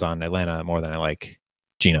weapons on Atlanta more than I like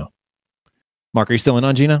Geno. Mark, are you still in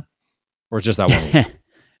on Geno? Or just that 1 week? I think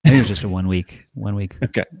it was just a 1 week. 1 week.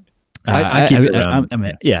 Okay. I keep it around.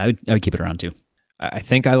 I would keep it around too. I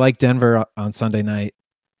think I like Denver on Sunday night.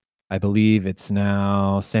 I believe it's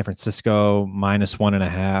now San Francisco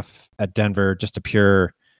 -1.5 at Denver. Just a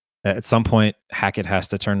pure. At some point, Hackett has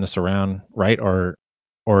to turn this around, right? Or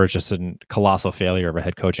it's just a colossal failure of a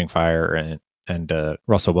head coaching fire and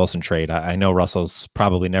Russell Wilson trade. I know Russell's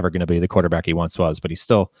probably never going to be the quarterback he once was, but he's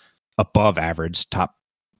still above average, top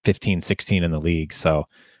 15, 16 in the league. So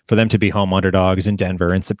for them to be home underdogs in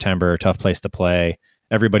Denver in September, tough place to play.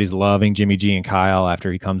 Everybody's loving Jimmy G and Kyle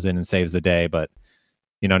after he comes in and saves the day. But,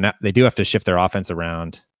 now they do have to shift their offense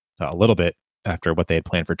around a little bit after what they had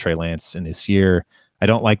planned for Trey Lance in this year. I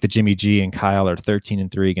don't like the Jimmy G and Kyle are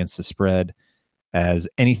 13-3 against the spread as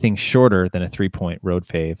anything shorter than a 3-point road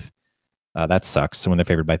fave. That sucks. So when they're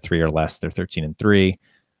favored by 3 or less, they're 13-3.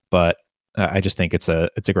 But I just think it's a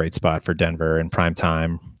great spot for Denver in prime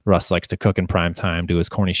time. Russ likes to cook in prime time, do his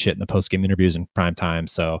corny shit in the post game interviews in prime time.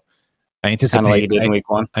 So I anticipate. Kind of like you did in week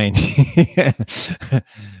 1. All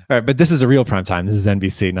right, but this is a real prime time. This is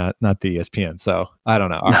NBC, not the ESPN. So I don't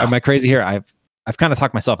know. Am I crazy here? I've kind of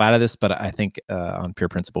talked myself out of this, but I think on pure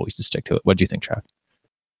principle, we should stick to it. What do you think, Trav?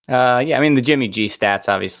 Yeah, I mean, the Jimmy G stats,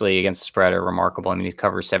 obviously, against the spread are remarkable. I mean, he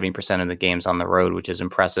covers 70% of the games on the road, which is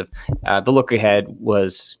impressive. The look ahead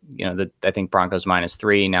was, I think Broncos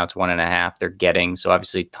 -3, now it's 1.5 they're getting. So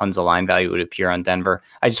obviously tons of line value would appear on Denver.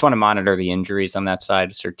 I just want to monitor the injuries on that side.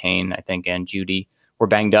 Surtain, I think, and Judy were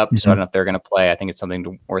banged up. So I don't know if they're going to play. I think it's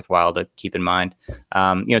something worthwhile to keep in mind.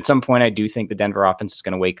 At some point, I do think the Denver offense is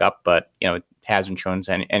going to wake up, but, it hasn't shown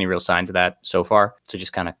any real signs of that so far. So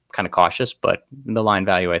just kind of cautious, but the line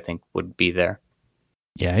value I think would be there.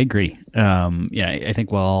 Yeah, I agree. I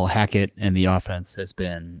think while Hackett and the offense has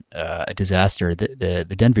been a disaster, the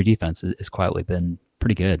Denver defense has quietly been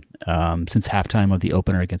pretty good. Since halftime of the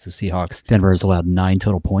opener against the Seahawks, Denver has allowed 9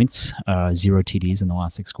 total points, 0 TDs in the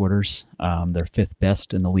last 6 quarters. They're 5th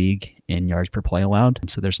best in the league in yards per play allowed.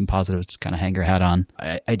 So there's some positives to kind of hang your hat on.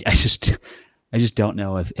 I just don't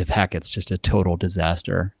know if Hackett's just a total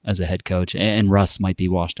disaster as a head coach, and Russ might be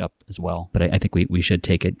washed up as well. But I think we should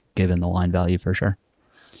take it given the line value for sure.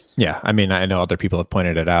 Yeah, I mean, I know other people have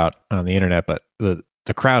pointed it out on the internet, but the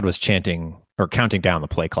crowd was chanting or counting down the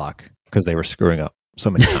play clock because they were screwing up so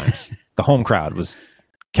many times. The home crowd was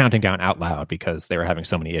counting down out loud because they were having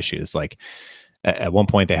so many issues. Like at one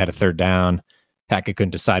point they had a 3rd down. Hackett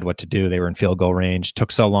couldn't decide what to do. They were in field goal range.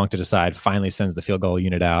 Took so long to decide. Finally sends the field goal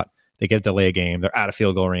unit out. They get a delay game. They're out of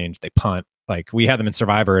field goal range. They punt. Like we had them in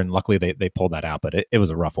Survivor, and luckily they pulled that out. But it was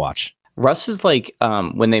a rough watch. Russ is like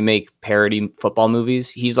when they make parody football movies,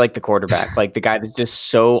 he's like the quarterback, like the guy that's just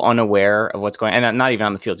so unaware of what's going on, and not even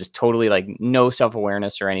on the field, just totally like no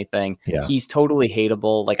self-awareness or anything. Yeah. He's totally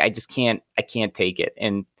hateable. Like I can't take it.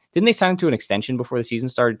 And didn't they sign him to an extension before the season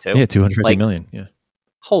started too? Yeah, $250 million. Yeah.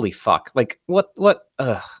 Holy fuck. Like what?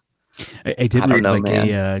 Ugh. I did read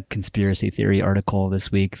a conspiracy theory article this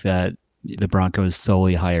week that the Broncos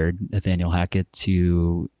solely hired Nathaniel Hackett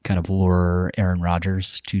to kind of lure Aaron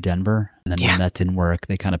Rodgers to Denver. And then when that didn't work,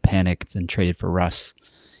 they kind of panicked and traded for Russ,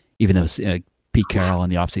 even though Pete Carroll in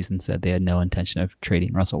the offseason said they had no intention of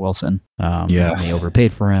trading Russell Wilson. And they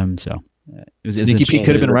overpaid for him. So Sneaky Pete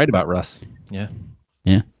could have been right about Russ. Yeah.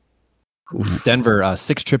 Yeah. Denver,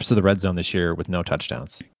 6 trips to the red zone this year with no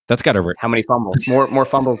touchdowns. That's got to. How many fumbles? More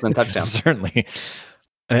fumbles than touchdowns. Certainly.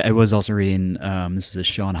 I was also reading. This is a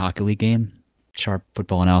Sean Hockley game. Sharp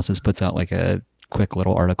Football Analysis puts out like a quick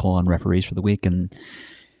little article on referees for the week, and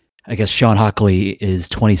I guess Sean Hockley is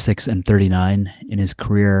 26-39 in his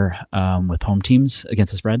career with home teams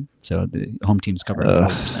against the spread. So the home teams cover a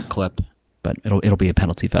 40% clip, but it'll be a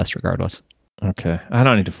penalty fest regardless. Okay, I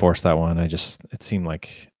don't need to force that one. It seemed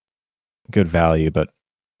like good value, but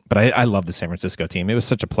I love the San Francisco team. It was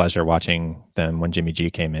such a pleasure watching them when Jimmy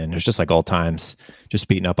G came in. It was just like old times, just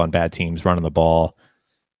beating up on bad teams, running the ball,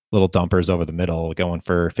 little dumpers over the middle, going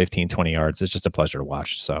for 15, 20 yards. It's just a pleasure to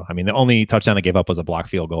watch. So, I mean, the only touchdown they gave up was a block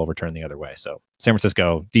field goal returned the other way. So San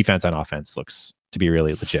Francisco defense and offense looks to be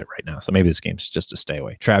really legit right now. So maybe this game's just a stay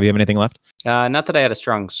away. Trav, you have anything left? Not that I had a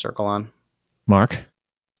strong circle on. Mark?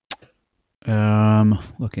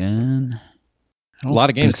 Looking... A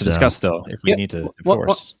lot of games to discuss still if we need to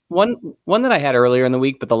enforce. One that I had earlier in the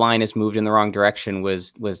week, but the line has moved in the wrong direction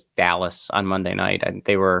was Dallas on Monday night. I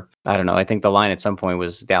think the line at some point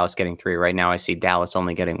was Dallas getting 3. Right now I see Dallas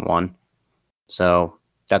only getting 1. So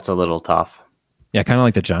that's a little tough. Yeah, kind of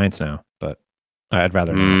like the Giants now, but I'd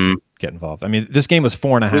rather not get involved. I mean, this game was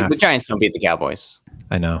 4.5. The Giants don't beat the Cowboys.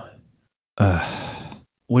 I know.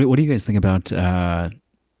 What do you guys think about? I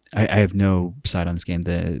have no side on this game.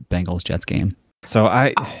 The Bengals Jets game.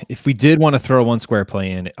 So if we did want to throw one square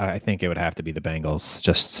play in, I think it would have to be the Bengals.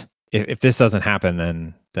 Just if this doesn't happen,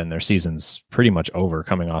 then their season's pretty much over.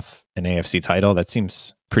 Coming off an AFC title, that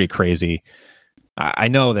seems pretty crazy. I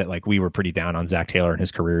know that like we were pretty down on Zach Taylor in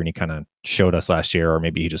his career, and he kind of showed us last year, or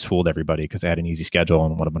maybe he just fooled everybody because they had an easy schedule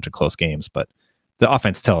and won a bunch of close games. But the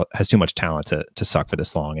offense has too much talent to suck for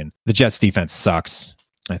this long, and the Jets defense sucks.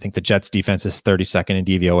 I think the Jets defense is 32nd in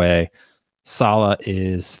DVOA. Saleh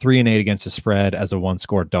is 3-8 against the spread as a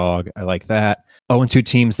one-score dog. I like that. 0-2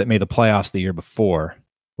 teams that made the playoffs the year before,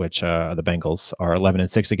 which the Bengals are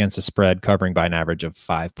 11-6 against the spread, covering by an average of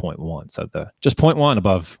 5.1. So just 0.1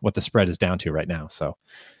 above what the spread is down to right now. So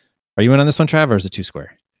are you in on this one, Trav, or is it 2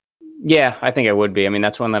 square? Yeah, I think I would be. I mean,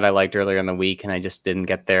 that's one that I liked earlier in the week, and I just didn't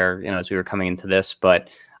get there, as we were coming into this. But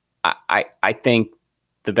I think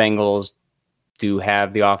the Bengals do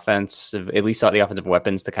have the offensive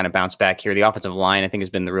weapons to kind of bounce back here. The offensive line, I think, has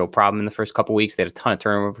been the real problem in the first couple of weeks. They had a ton of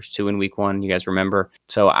turnovers too in week 1. You guys remember?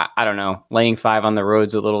 So I don't know. Laying 5 on the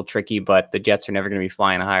road's a little tricky, but the Jets are never going to be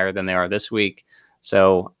flying higher than they are this week.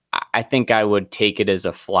 So I think I would take it as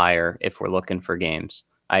a flyer if we're looking for games.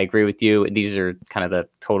 I agree with you. These are kind of the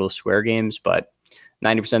total square games, but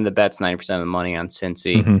 90% of the bets, 90% of the money on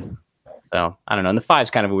Cincy. Mm-hmm. So I don't know. And the 5 is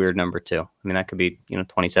kind of a weird number too. I mean, that could be,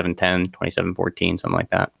 27-10, 27-14, something like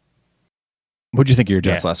that. What did you think of your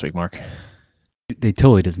Jets last week, Mark? They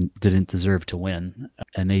totally didn't deserve to win,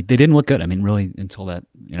 and they didn't look good. I mean, really until that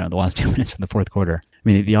the last 2 minutes in the fourth quarter. I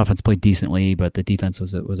mean, the offense played decently, but the defense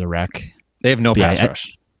was a wreck. They have no pass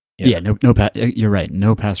rush. No you're right.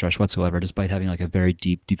 No pass rush whatsoever, despite having like a very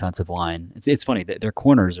deep defensive line. It's funny that their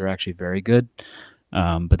corners are actually very good.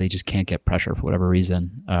 But they just can't get pressure for whatever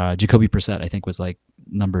reason. Jacoby Brissett, I think, was like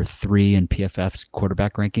number 3 in PFF's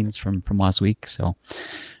quarterback rankings from last week. So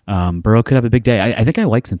Burrow could have a big day. I think I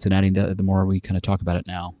like Cincinnati the more we kind of talk about it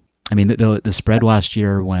now. I mean, the spread last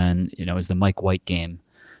year when it was the Mike White game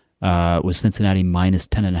was Cincinnati minus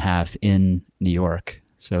 10.5 in New York.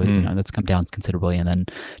 So that's come down considerably. And then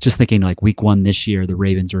just thinking like week 1 this year, the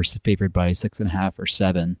Ravens were favored by 6.5 or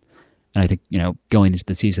 7. And I think, going into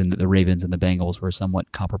the season, the Ravens and the Bengals were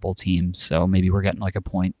somewhat comparable teams. So maybe we're getting like a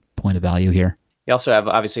point of value here. You also have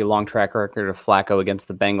obviously a long track record of Flacco against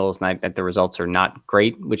the Bengals, and the results are not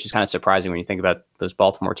great, which is kind of surprising when you think about those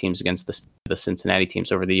Baltimore teams against the Cincinnati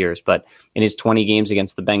teams over the years. But in his 20 games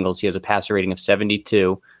against the Bengals, he has a passer rating of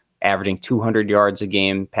 72, averaging 200 yards a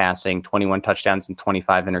game passing, 21 touchdowns, and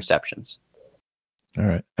 25 interceptions. All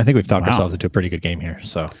right. I think we've talked ourselves into a pretty good game here.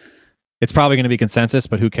 So it's probably going to be consensus,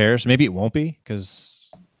 but who cares? Maybe it won't be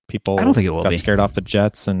because people I don't think it will got be. Scared off the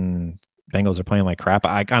Jets and Bengals are playing like crap.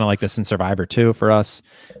 I kind of like this in Survivor too for us.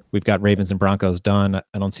 We've got Ravens and Broncos done.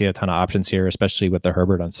 I don't see a ton of options here, especially with the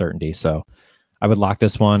Herbert uncertainty. So I would lock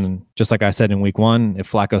this one. And just like I said in week 1, if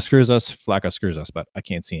Flacco screws us, but I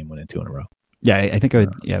can't see him winning 2 in a row. Yeah, I think I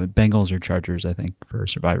would. Yeah, Bengals or Chargers, I think, for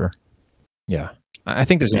Survivor. Yeah. I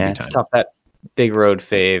think there's going to be time. It's tough, that big road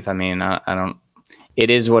fave. I mean, I don't. It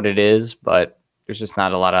is what it is, but there's just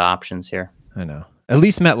not a lot of options here. I know. At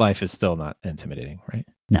least MetLife is still not intimidating, right?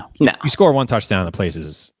 No. You score 1 touchdown, the place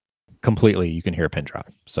is completely, you can hear a pin drop.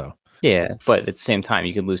 So yeah, but at the same time,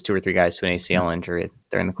 you could lose 2 or 3 guys to an ACL injury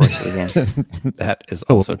during the course of the game. That is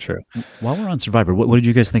also true. While we're on Survivor, what did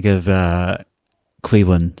you guys think of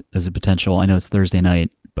Cleveland as a potential? I know it's Thursday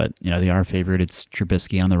night, but they are favored. It's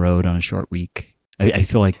Trubisky on the road on a short week. I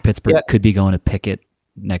feel like Pittsburgh could be going to Pickett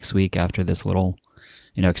next week after this little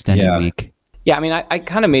extended week. Yeah, I mean, I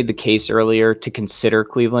kind of made the case earlier to consider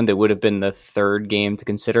Cleveland. It would have been the 3rd game to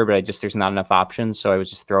consider, but there's not enough options, so I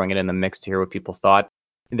was just throwing it in the mix to hear what people thought.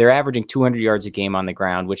 They're averaging 200 yards a game on the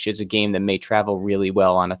ground, which is a game that may travel really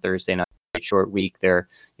well on a Thursday night short week. There,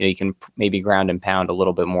 you can maybe ground and pound a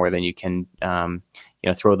little bit more than you can,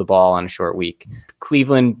 throw the ball on a short week.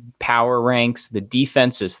 Cleveland power ranks. The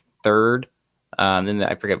defense is 3rd. Then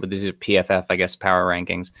I forget what these are, PFF, I guess, power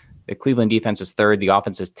rankings. The Cleveland defense is 3rd. The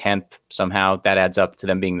offense is 10th. Somehow that adds up to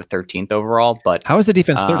them being the 13th overall. But how is the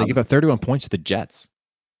defense 3rd? They give up 31 points to the Jets.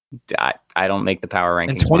 I don't make the power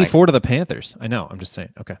rankings. And 24 to the Panthers. I know. I'm just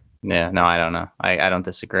saying. Okay. Yeah. No, I don't know. I don't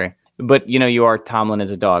disagree. But, you are Tomlin as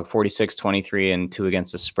a dog, 46, 23, and 2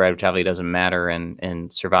 against the spread, which obviously doesn't matter in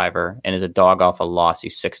Survivor. And as a dog off a loss,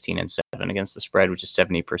 he's 16 and 7 against the spread, which is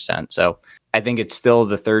 70%. So I think it's still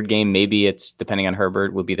the 3rd game. Maybe it's, depending on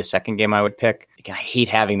Herbert, would be the 2nd game I would pick. Again, I hate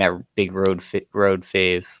having that big road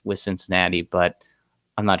fave with Cincinnati, but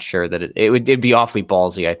I'm not sure that it'd be awfully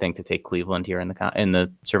ballsy, I think, to take Cleveland here in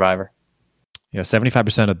the Survivor.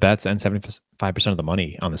 75% of bets and 75% of the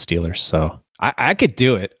money on the Steelers. So I could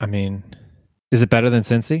do it. I mean, is it better than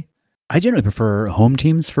Cincy? I generally prefer home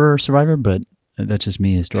teams for Survivor, but that's just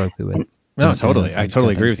me historically. With no, totally. I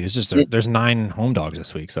totally agree with you. It's just there's 9 home dogs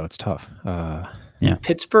this week, so it's tough. Yeah,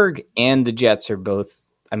 Pittsburgh and the Jets are both.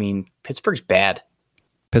 I mean, Pittsburgh's bad.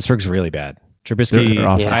 Pittsburgh's really bad. Trubisky,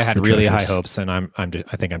 They're I had really high atrocious. hopes, and I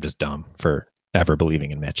think I'm just dumb for ever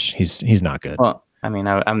believing in Mitch. He's not good. Well, I mean,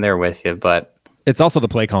 I'm there with you, but It's also the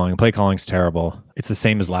play calling. Play calling's terrible. It's the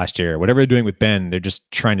same as last year. Whatever they're doing with Ben, they're just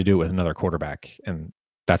trying to do it with another quarterback, and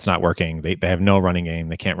that's not working. They have no running game.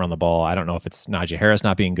 They can't run the ball. I don't know if it's Najee Harris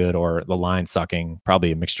not being good or the line sucking.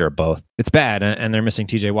 Probably a mixture of both. It's bad, and they're missing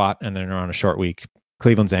TJ Watt, and they're on a short week.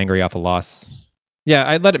 Cleveland's angry off a loss. Yeah,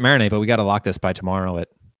 I'd let it marinate, but we got to lock this by tomorrow at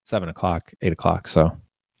 7 o'clock, 8 o'clock. So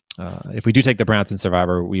if we do take the Browns in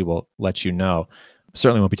Survivor, we will let you know.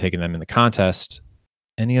 Certainly won't be taking them in the contest.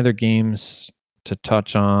 Any other games to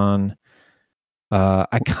touch on? What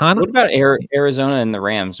about Arizona and the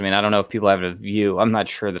Rams? I mean, I don't know if people have a view. I'm not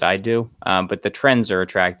sure that I do, but the trends are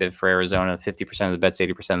attractive for Arizona. 50% of the bets,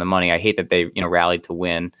 80% of the money. I hate that they rallied to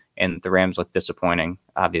win, and the Rams look disappointing,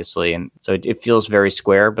 obviously, and so it feels very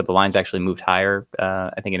square. But the line's actually moved higher,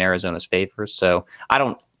 I think, in Arizona's favor. So I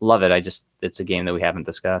don't love it. It's a game that we haven't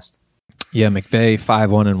discussed. Yeah, McVay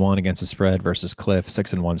 5-1-1 against the spread versus Cliff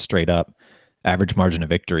 6-1 straight up. Average margin of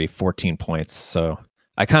victory 14 points. So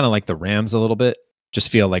I kind of like the Rams a little bit. Just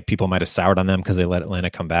feel like people might have soured on them because they let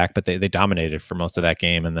Atlanta come back, but they dominated for most of that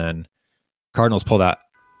game, and then Cardinals pulled out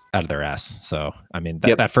of their ass. So I mean,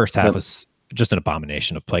 that first half was just an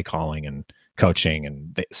abomination of play calling and coaching,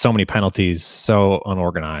 and so many penalties, so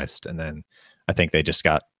unorganized. And then I think they just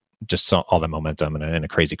got all the momentum and a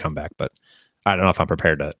crazy comeback. But I don't know if I'm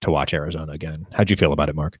prepared to watch Arizona again. How'd you feel about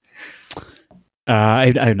it, Mark?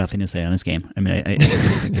 I have nothing to say on this game. I mean, I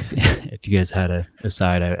think if you guys had a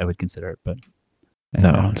side, I would consider it, but I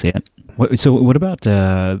don't see it. So what about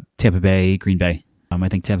Tampa Bay, Green Bay? I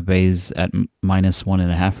think Tampa Bay is at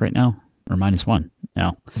 -1.5 right now, or -1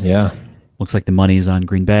 now. Yeah. Looks like the money's on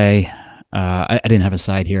Green Bay. I didn't have a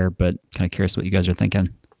side here, but kind of curious what you guys are thinking.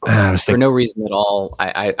 For no reason at all,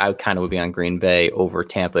 I kind of would be on Green Bay over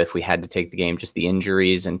Tampa if we had to take the game. Just the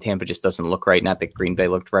injuries, and Tampa just doesn't look right. Not that Green Bay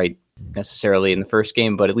looked right necessarily in the first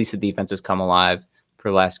game, but at least the defense has come alive for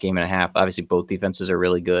the last game and a half. Obviously, both defenses are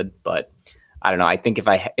really good, but I don't know. I think if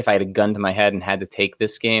I had a gun to my head and had to take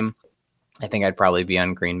this game, I think I'd probably be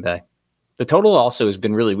on Green Bay. The total also has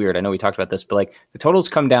been really weird. I know we talked about this, but like the total's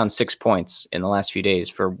come down 6 points in the last few days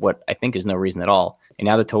for what I think is no reason at all. And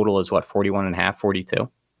now the total is 41.5, 42.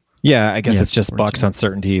 Yeah, I guess it's just 42. Bucks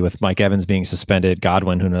uncertainty with Mike Evans being suspended.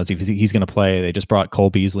 Godwin, who knows if he's going to play. They just brought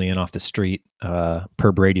Cole Beasley in off the street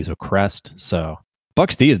per Brady's request. So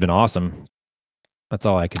Bucks D has been awesome. That's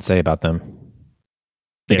all I can say about them.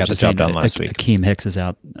 They got the job done last week. Akeem Hicks is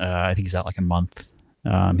out. I think he's out like a month.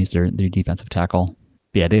 He's their defensive tackle.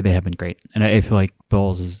 Yeah, they have been great, and I feel like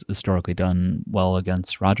Bills has historically done well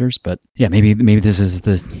against Rodgers. But yeah, maybe this is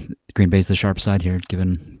the Green Bay's the sharp side here,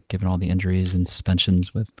 given all the injuries and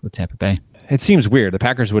suspensions with Tampa Bay. It seems weird. The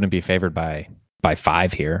Packers wouldn't be favored by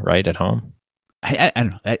 5 here, right, at home. I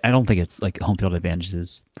don't know. I don't think it's like home field advantage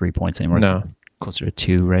is 3 points anymore. No, it's closer to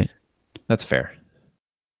 2, right? That's fair.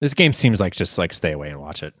 This game seems like just like stay away and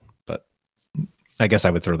watch it, but I guess I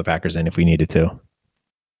would throw the Packers in if we needed to.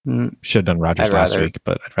 Should have done Rodgers last week,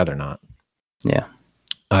 but I'd rather not. Yeah.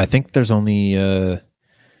 I think there's only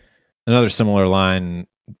another similar line,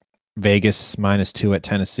 Vegas -2 at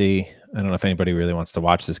Tennessee. I don't know if anybody really wants to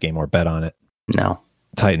watch this game or bet on it. No.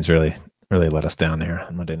 Titans really let us down there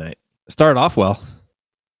on Monday night. Started off well,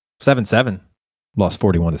 7-7, lost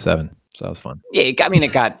 41-7. So that was fun. Yeah,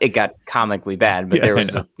 it got comically bad, but there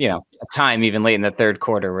was a time even late in the third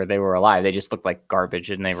quarter where they were alive. They just looked like garbage,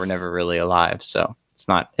 and they were never really alive. So it's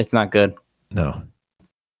not good. No,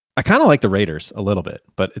 I kind of like the Raiders a little bit,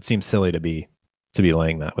 but it seems silly to be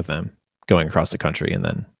laying that with them going across the country and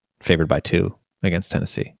then favored by 2 against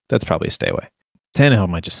Tennessee. That's probably a stay away. Tannehill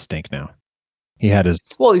might just stink now. He had his.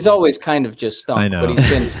 Well, he's always kind of just stunk, I know. but he's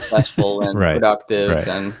been successful and productive right.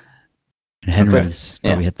 and. And Henry's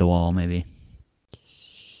probably hit the wall, maybe.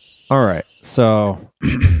 All right. So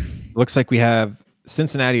looks like we have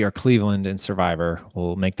Cincinnati or Cleveland in Survivor.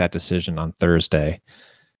 We'll make that decision on Thursday.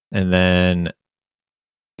 And then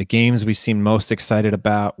the games we seemed most excited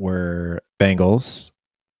about were Bengals,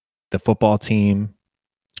 the football team.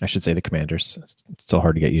 I should say the Commanders. It's still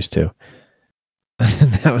hard to get used to.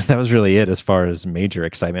 that was really it as far as major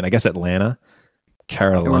excitement. I guess Atlanta.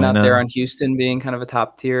 Carolina. We're not there on Houston being kind of a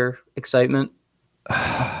top tier excitement.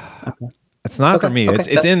 Okay. It's not for Okay, me.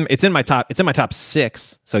 okay. It's in my top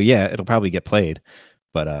 6. So yeah, it'll probably get played.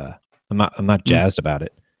 But I'm not jazzed about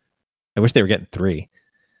it. I wish they were getting 3.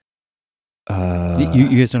 You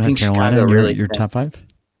guys don't have think Carolina Chicago in your, really your stinks. top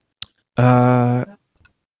 5?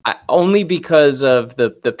 Only because of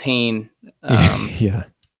the pain, yeah.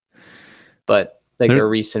 but like They're- a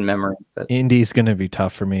recent memory. But Indy's going to be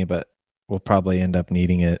tough for me, but we'll probably end up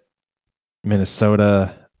needing it.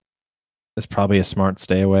 Minnesota is probably a smart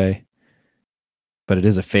stay away, but it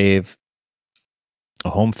is a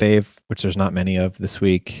home fave, which there's not many of this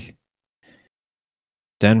week.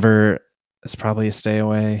 Denver is probably a stay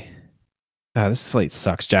away. This slate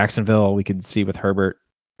sucks. Jacksonville, we could see with Herbert.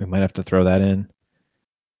 We might have to throw that in.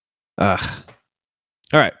 All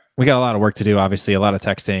right. We got a lot of work to do, obviously, a lot of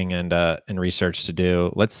texting and research to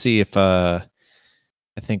do. Let's see if I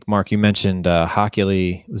think, Mark, you mentioned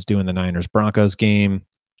Hockley was doing the Niners-Broncos game.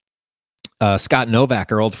 Scott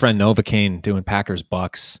Novak, our old friend Novocaine, doing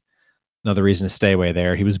Packers-Bucks. Another reason to stay away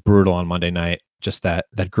there. He was brutal on Monday night. Just that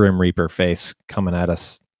Grim Reaper face coming at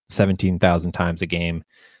us 17,000 times a game.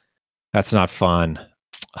 That's not fun.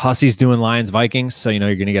 Hussey's doing Lions-Vikings, so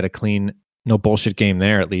you're going to get a clean, no bullshit game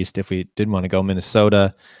there, at least, if we did want to go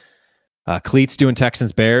Minnesota. Cleet's doing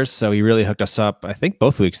Texans-Bears, so he really hooked us up, I think,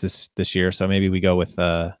 both weeks this year, so maybe we go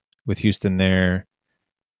with Houston there.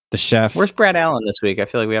 The chef. Where's Brad Allen this week? I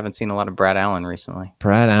feel like we haven't seen a lot of Brad Allen recently.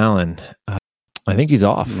 Brad Allen. I think he's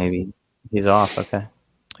off. Maybe he's off. Okay.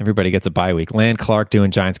 Everybody gets a bye week. Land Clark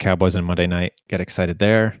doing Giants-Cowboys on Monday night. Get excited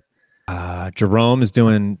there. Jerome is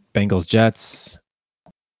doing Bengals-Jets.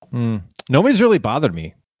 Nobody's really bothered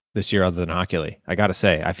me this year other than Hockley. I got to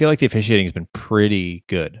say, I feel like the officiating has been pretty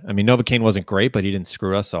good. I mean, Novocaine wasn't great, but he didn't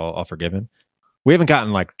screw us, so I'll forgive him. We haven't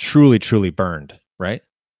gotten like truly burned, right?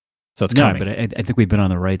 So it's coming. But I think we've been on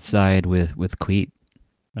the right side with Cleat.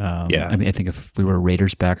 Yeah. I mean, I think if we were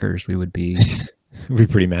Raiders backers, we would be We'd be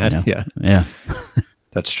pretty mad. Yeah.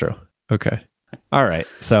 That's true. Okay. All right.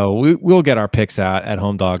 So we'll get our picks out at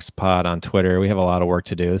Home Dogs Pod on Twitter. We have a lot of work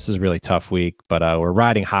to do. This is a really tough week, but we're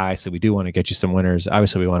riding high, so we do want to get you some winners.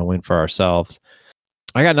 Obviously, we want to win for ourselves.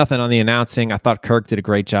 I got nothing on the announcing. I thought Kirk did a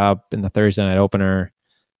great job in the Thursday night opener.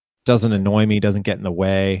 Doesn't annoy me, doesn't get in the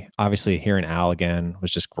way. Obviously, hearing Al again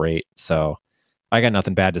was just great. So I got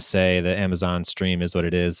nothing bad to say. The Amazon stream is what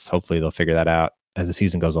it is. Hopefully, they'll figure that out as the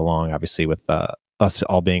season goes along, obviously, with us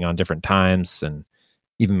all being on different times, and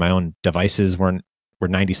even my own devices were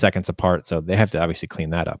 90 seconds apart, so they have to obviously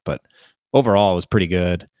clean that up. But overall, it was pretty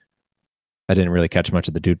good. I didn't really catch much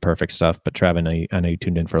of the Dude Perfect stuff, but Trav, I know you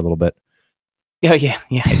tuned in for a little bit. Oh, yeah.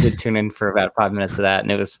 I did tune in for about 5 minutes of that,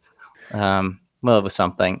 and it was, it was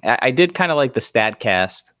something. I did kind of like the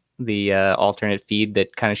StatCast, the alternate feed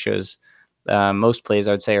that kind of shows most plays,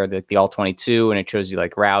 I would say, are the all 22, and it shows you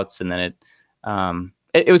like routes, and then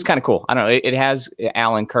it was kind of cool. I don't know. It has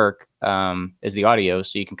Alan Kirk as the audio,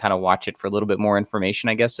 so you can kind of watch it for a little bit more information,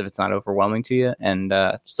 I guess, if it's not overwhelming to you, and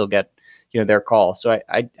still get their call. So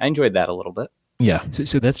I enjoyed that a little bit. Yeah.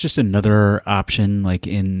 So that's just another option, like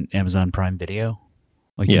in Amazon Prime Video.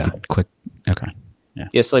 Like you could quick. Okay. Yeah.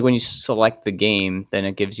 Yes. So like when you select the game, then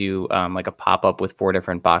it gives you like a pop up with 4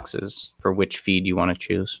 different boxes for which feed you want to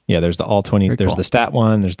choose. Yeah. There's the all 20. Very there's cool. the stat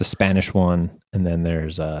one. There's the Spanish one, and then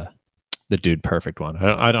there's the Dude Perfect one.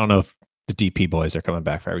 I don't know if the DP boys are coming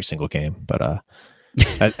back for every single game, but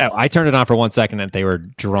I turned it on for 1 second and they were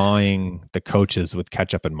drawing the coaches with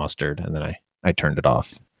ketchup and mustard, and then I turned it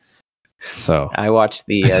off. So I watched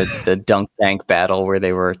the dunk tank battle where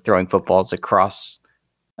they were throwing footballs across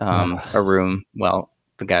a room. Well,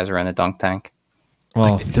 the guys are in a dunk tank.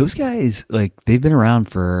 Well, like, those guys, like they've been around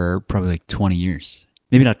for probably like 20 years.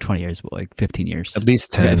 Maybe not 20 years, but like 15 years. at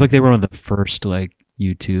least 10. I feel like they were one of the first like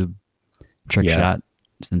YouTube trick shot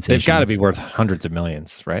sensations. They've got to be worth hundreds of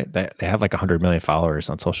millions, right? They have like 100 million followers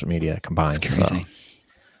on social media combined. It's crazy.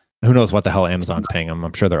 So who knows what the hell Amazon's paying them?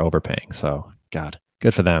 I'm sure they're overpaying. So God,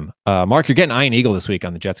 good for them. Mark, you're getting Iron Eagle this week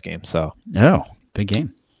on the Jets game. So big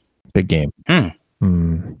game. big game.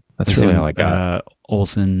 That's really all I got.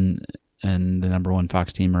 Olsen and the number 1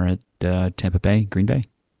 Fox team are at Tampa Bay, Green Bay.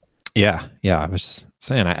 Yeah. I was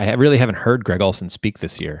saying I really haven't heard Greg Olsen speak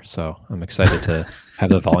this year, so I'm excited to have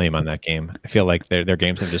the volume on that game. I feel like their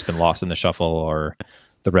games have just been lost in the shuffle, or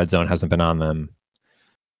the red zone hasn't been on them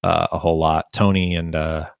a whole lot. Tony and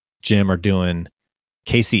Jim are doing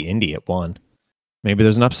KC Indy at 1. Maybe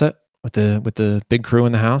there's an upset with the big crew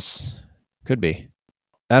in the house. Could be.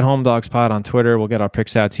 At Home Dogs Pod on Twitter, we'll get our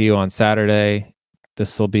picks out to you on Saturday.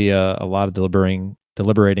 This will be a lot of deliberating,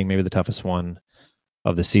 maybe the toughest one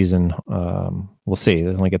of the season. We'll see.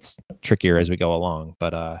 It only gets trickier as we go along.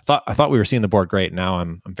 But I thought we were seeing the board great. Now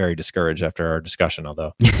I'm very discouraged after our discussion.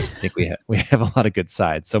 Although I think we have a lot of good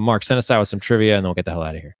sides. So Mark, send us out with some trivia, and then we'll get the hell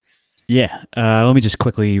out of here. Yeah. Let me just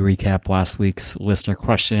quickly recap last week's listener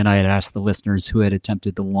question. I had asked the listeners who had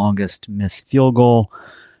attempted the longest missed field goal.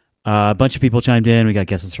 A bunch of people chimed in. We got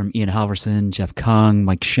guesses from Ian Halverson, Jeff Kung,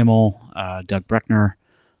 Mike Schimmel, Doug Breckner,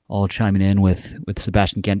 all chiming in with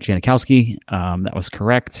Sebastian Janikowski. That was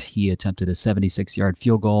correct. He attempted a 76-yard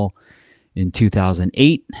field goal in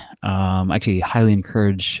 2008. Actually, highly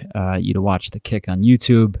encourage you to watch the kick on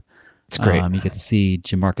YouTube. It's great. You get to see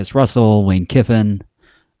Jamarcus Russell, Lane Kiffin,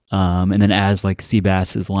 and then as like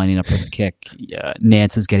Seabass is lining up for the kick,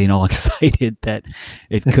 Nance is getting all excited that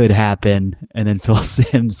it could happen, and then Phil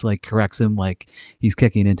Simms like corrects him like he's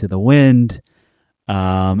kicking into the wind.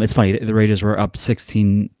 It's funny, the Raiders were up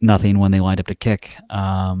 16-0 when they lined up to kick,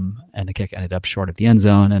 and the kick ended up short of the end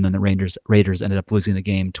zone, and then the Raiders ended up losing the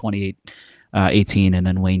game 28-18, and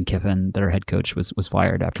then Lane Kiffin, their head coach, was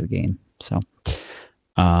fired after the game. So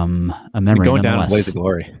a memory going down in nonetheless. blaze of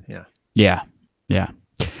glory. Yeah.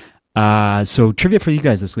 So trivia for you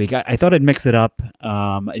guys this week. I thought I'd mix it up.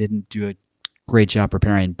 I didn't do a great job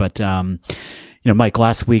preparing, but Mike,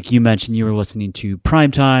 last week you mentioned you were listening to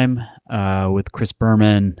Primetime with Chris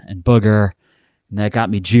Berman and Booger, and that got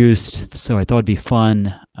me juiced. So I thought it'd be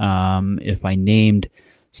fun if I named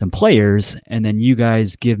some players, and then you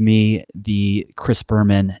guys give me the Chris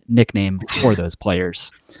Berman nickname for those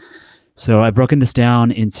players. So I've broken this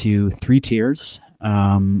down into 3 tiers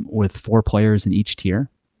with 4 players in each tier.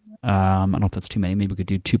 I don't know if that's too many. Maybe we could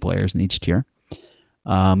do 2 players in each tier.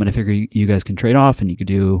 And I figure you guys can trade off, and we could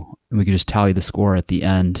just tally the score at the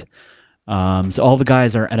end. So all the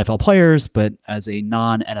guys are NFL players, but as a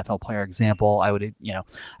non-NFL player example, I would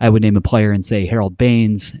name a player and say Harold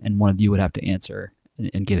Baines, and one of you would have to answer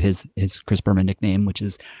and give his Chris Berman nickname, which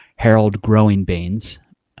is Harold Growing Baines.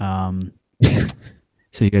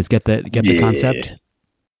 So you guys get the concept?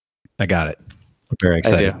 I got it. I'm very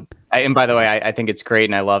excited. I do. And by the way, I think it's great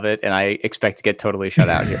and I love it, and I expect to get totally shut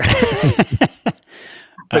out here.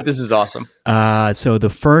 But this is awesome. So the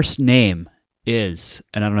first name is,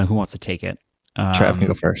 and I don't know who wants to take it. Trav can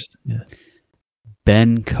go first. Yeah.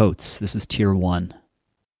 Ben Coates. This is tier 1.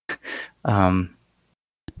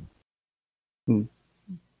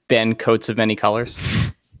 Ben Coates of many colors.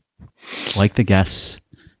 Like the guess.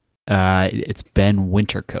 It's Ben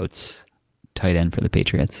Wintercoats, tight end for the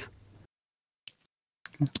Patriots.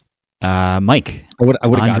 Mike. I would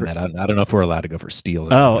have gotten that. I don't know if we're allowed to go for steals.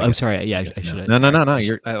 Oh, I'm sorry. Yeah, I should have.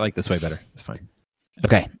 No. I like this way better. It's fine.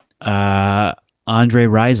 Okay. Andre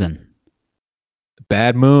Rison.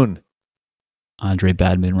 Bad Moon. Andre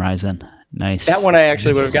Bad Moon Rison. Nice. That one I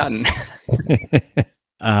actually would have gotten.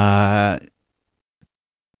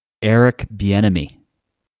 Eric Bieniemy.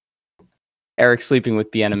 Eric sleeping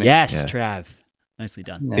with Bieniemy. Yes, Yeah. Trav. Nicely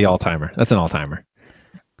done. The all-timer. That's an all-timer.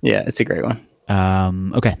 Yeah, it's a great one.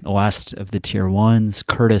 Okay, the last of the tier 1s,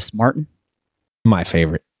 Curtis Martin. My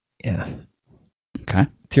favorite. Yeah. Okay.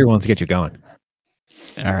 Tier 1s get you going.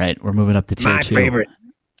 All right, we're moving up to tier 2. My favorite.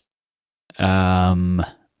 Amani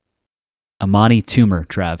Toomer,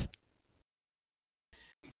 Trav.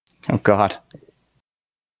 Oh, God.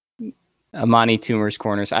 Amani Toomer's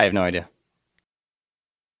corners. I have no idea.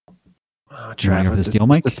 Oh, You wanna go for the steal,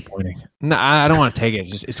 Mike? Disappointing. No, I don't want to take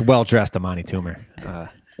it. It's well-dressed Amani Toomer.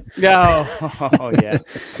 No. Oh, yeah.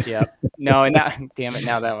 Yeah. No, and that, damn it.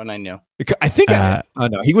 Now that one I knew. I think no,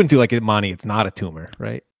 he wouldn't do like Amani. It's not a tumor,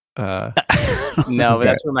 right? No, but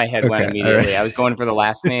that's where my head went immediately. Right. I was going for the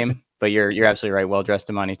last name, but you're absolutely right. Well-dressed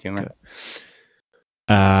Amani Toomer.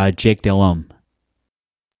 Jake Delhomme.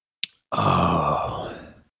 Oh,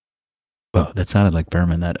 that sounded like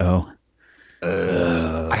Berman, that O.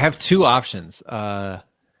 I have 2 options. I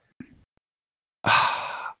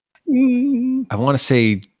want to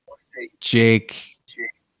say Jake.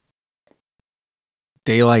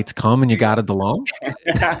 Daylight's come and you got it alone.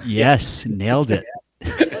 Yes, nailed it.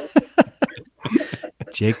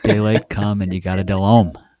 Jake Daylight come and you got it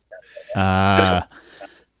Delhomme.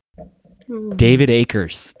 David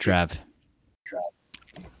Akers, Trav.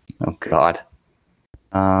 Oh, God.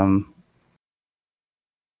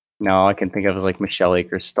 No, I can think of it as like Michelle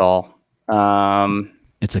Akers Stall.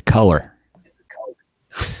 It's a color.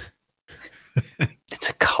 It's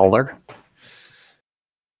a color?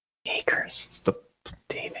 Akers. It's the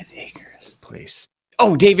David Akers. Please.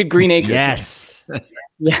 Oh, David Green Akers. Yes.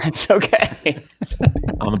 Yeah, it's okay.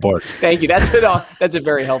 On the board. Thank you. That's a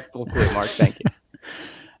very helpful clue, Mark. Thank you.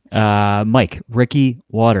 Mike, Ricky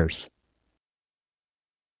Waters.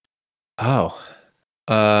 Oh.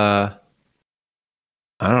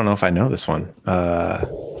 I don't know if I know this one.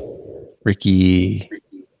 Ricky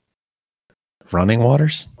Running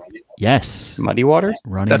Waters? Yes. Muddy Waters?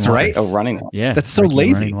 Running That's Waters. right. Oh, Running Waters. Yeah. That's so Ricky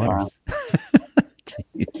lazy. Running Waters.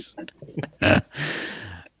 Jeez.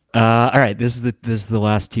 All right. This is the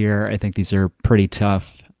last tier. I think these are pretty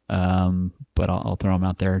tough, but I'll throw them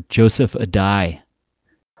out there. Joseph Adai.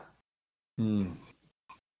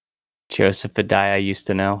 Joseph Adai, I used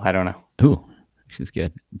to know. I don't know. Ooh, this is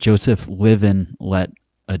good. Joseph Livin Let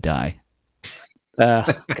Adai.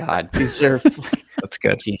 God, these are That's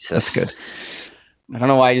good. Jesus. That's good. I don't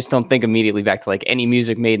know why I just don't think immediately back to like any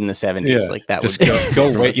music made in the 70s. Like that Just would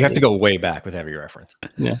go way. You have to go way back with every reference.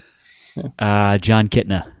 Yeah. John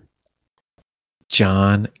Kitna.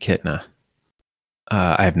 John Kitna.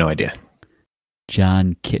 I have no idea.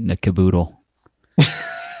 John Kitna Caboodle.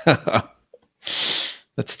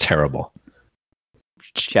 That's terrible.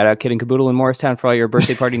 Shout out Kid and Caboodle in Morristown for all your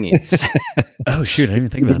birthday party needs. Oh shoot, I didn't even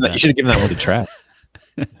think about that. You should have given that one to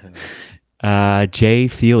Trav. Jay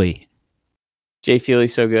Feely. Jay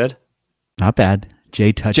Feely's so good. Not bad.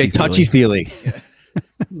 Jay Touchy Feely.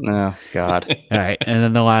 Oh God. All right, and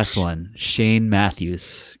then the last one, Shane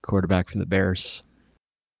Matthews, quarterback for the Bears.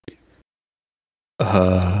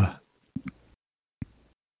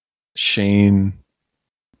 Shane.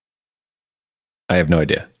 I have no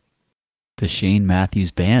idea. The Shane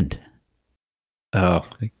Matthews Band. Oh,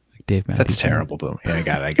 Like Dave Matthews. that's terrible. Boom. Yeah,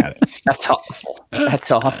 I got it. That's awful.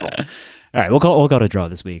 That's awful. All right, we'll go to draw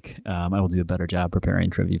this week. I will do a better job preparing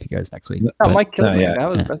trivia for you guys next week. Oh, But, Mike Kilmer. yeah.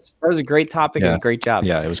 That was a great topic and a great job.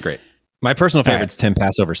 Yeah, it was great. My personal All favorite's Tim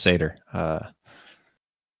Passover Seder,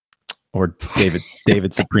 or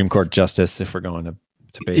David Supreme Court Justice. If we're going to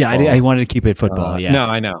baseball. yeah, I wanted to keep it football. Yeah, No,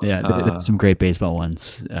 I know. yeah, there's some great baseball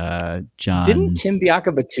ones. John Didn't Tim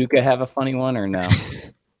Biaka-Batuka have a funny one or no?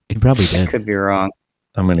 he probably did. Could be wrong.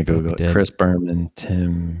 I'm going to Google Did. it. Chris Berman,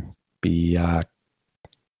 Tim Biak.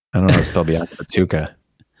 I don't know how to spell Biaka-Batuka.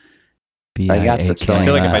 I got the spelling. I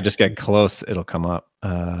feel like if I just get close, it'll come up.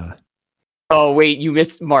 Oh wait, you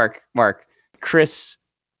missed Mark. Chris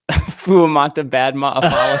Fuamanta Badma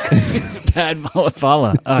Afala. Bad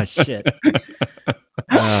Malafala. Oh shit.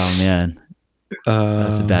 Oh man,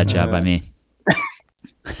 that's a bad job by me.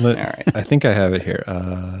 All right. I think I have it here.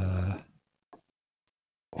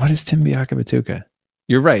 What is Tim Biaka-Batuka?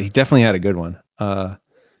 You're right. He definitely had a good one.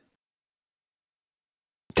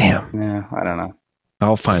 Damn. Yeah, I don't know.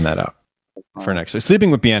 I'll find that out for next week.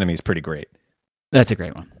 Sleeping with Bieniemy is pretty great. That's a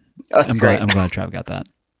great one. That's I'm great. glad Trav got that.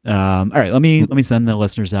 All right, let me send the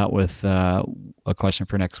listeners out with a question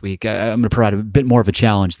for next week. I'm going to provide a bit more of a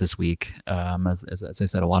challenge this week. As I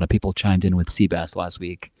said, a lot of people chimed in with Seabass last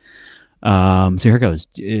week. So here goes.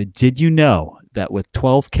 Did you know that with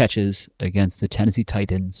 12 catches against the Tennessee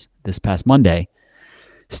Titans this past Monday,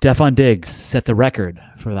 Stephon Diggs set the record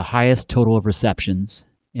for the highest total of receptions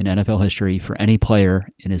in NFL history for any player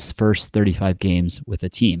in his first 35 games with a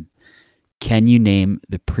team? Can you name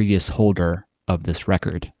the previous holder of this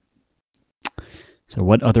record? So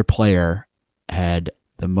what other player had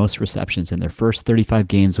the most receptions in their first 35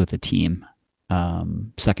 games with a team,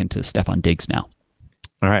 second to Stephon Diggs now?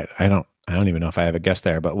 All right. I don't even know if I have a guess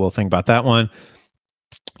there, but we'll think about that one.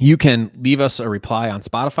 You can leave us a reply on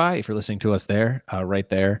Spotify if you're listening to us there, right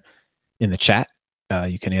there in the chat.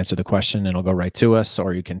 You can answer the question and it'll go right to us,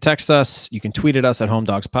 or you can text us. You can tweet at us at Home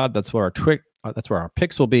Dogs Pod. That's where our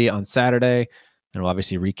picks will be on Saturday, and we'll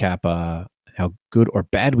obviously recap how good or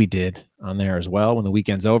bad we did on there as well when the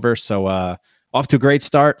weekend's over. So off to a great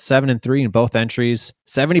start, 7-3 in both entries,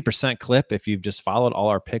 70% clip if you've just followed all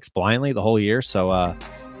our picks blindly the whole year. So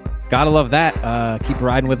gotta love that. Keep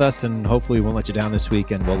riding with us, and hopefully we won't let you down this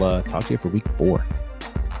week, and we'll talk to you for week 4.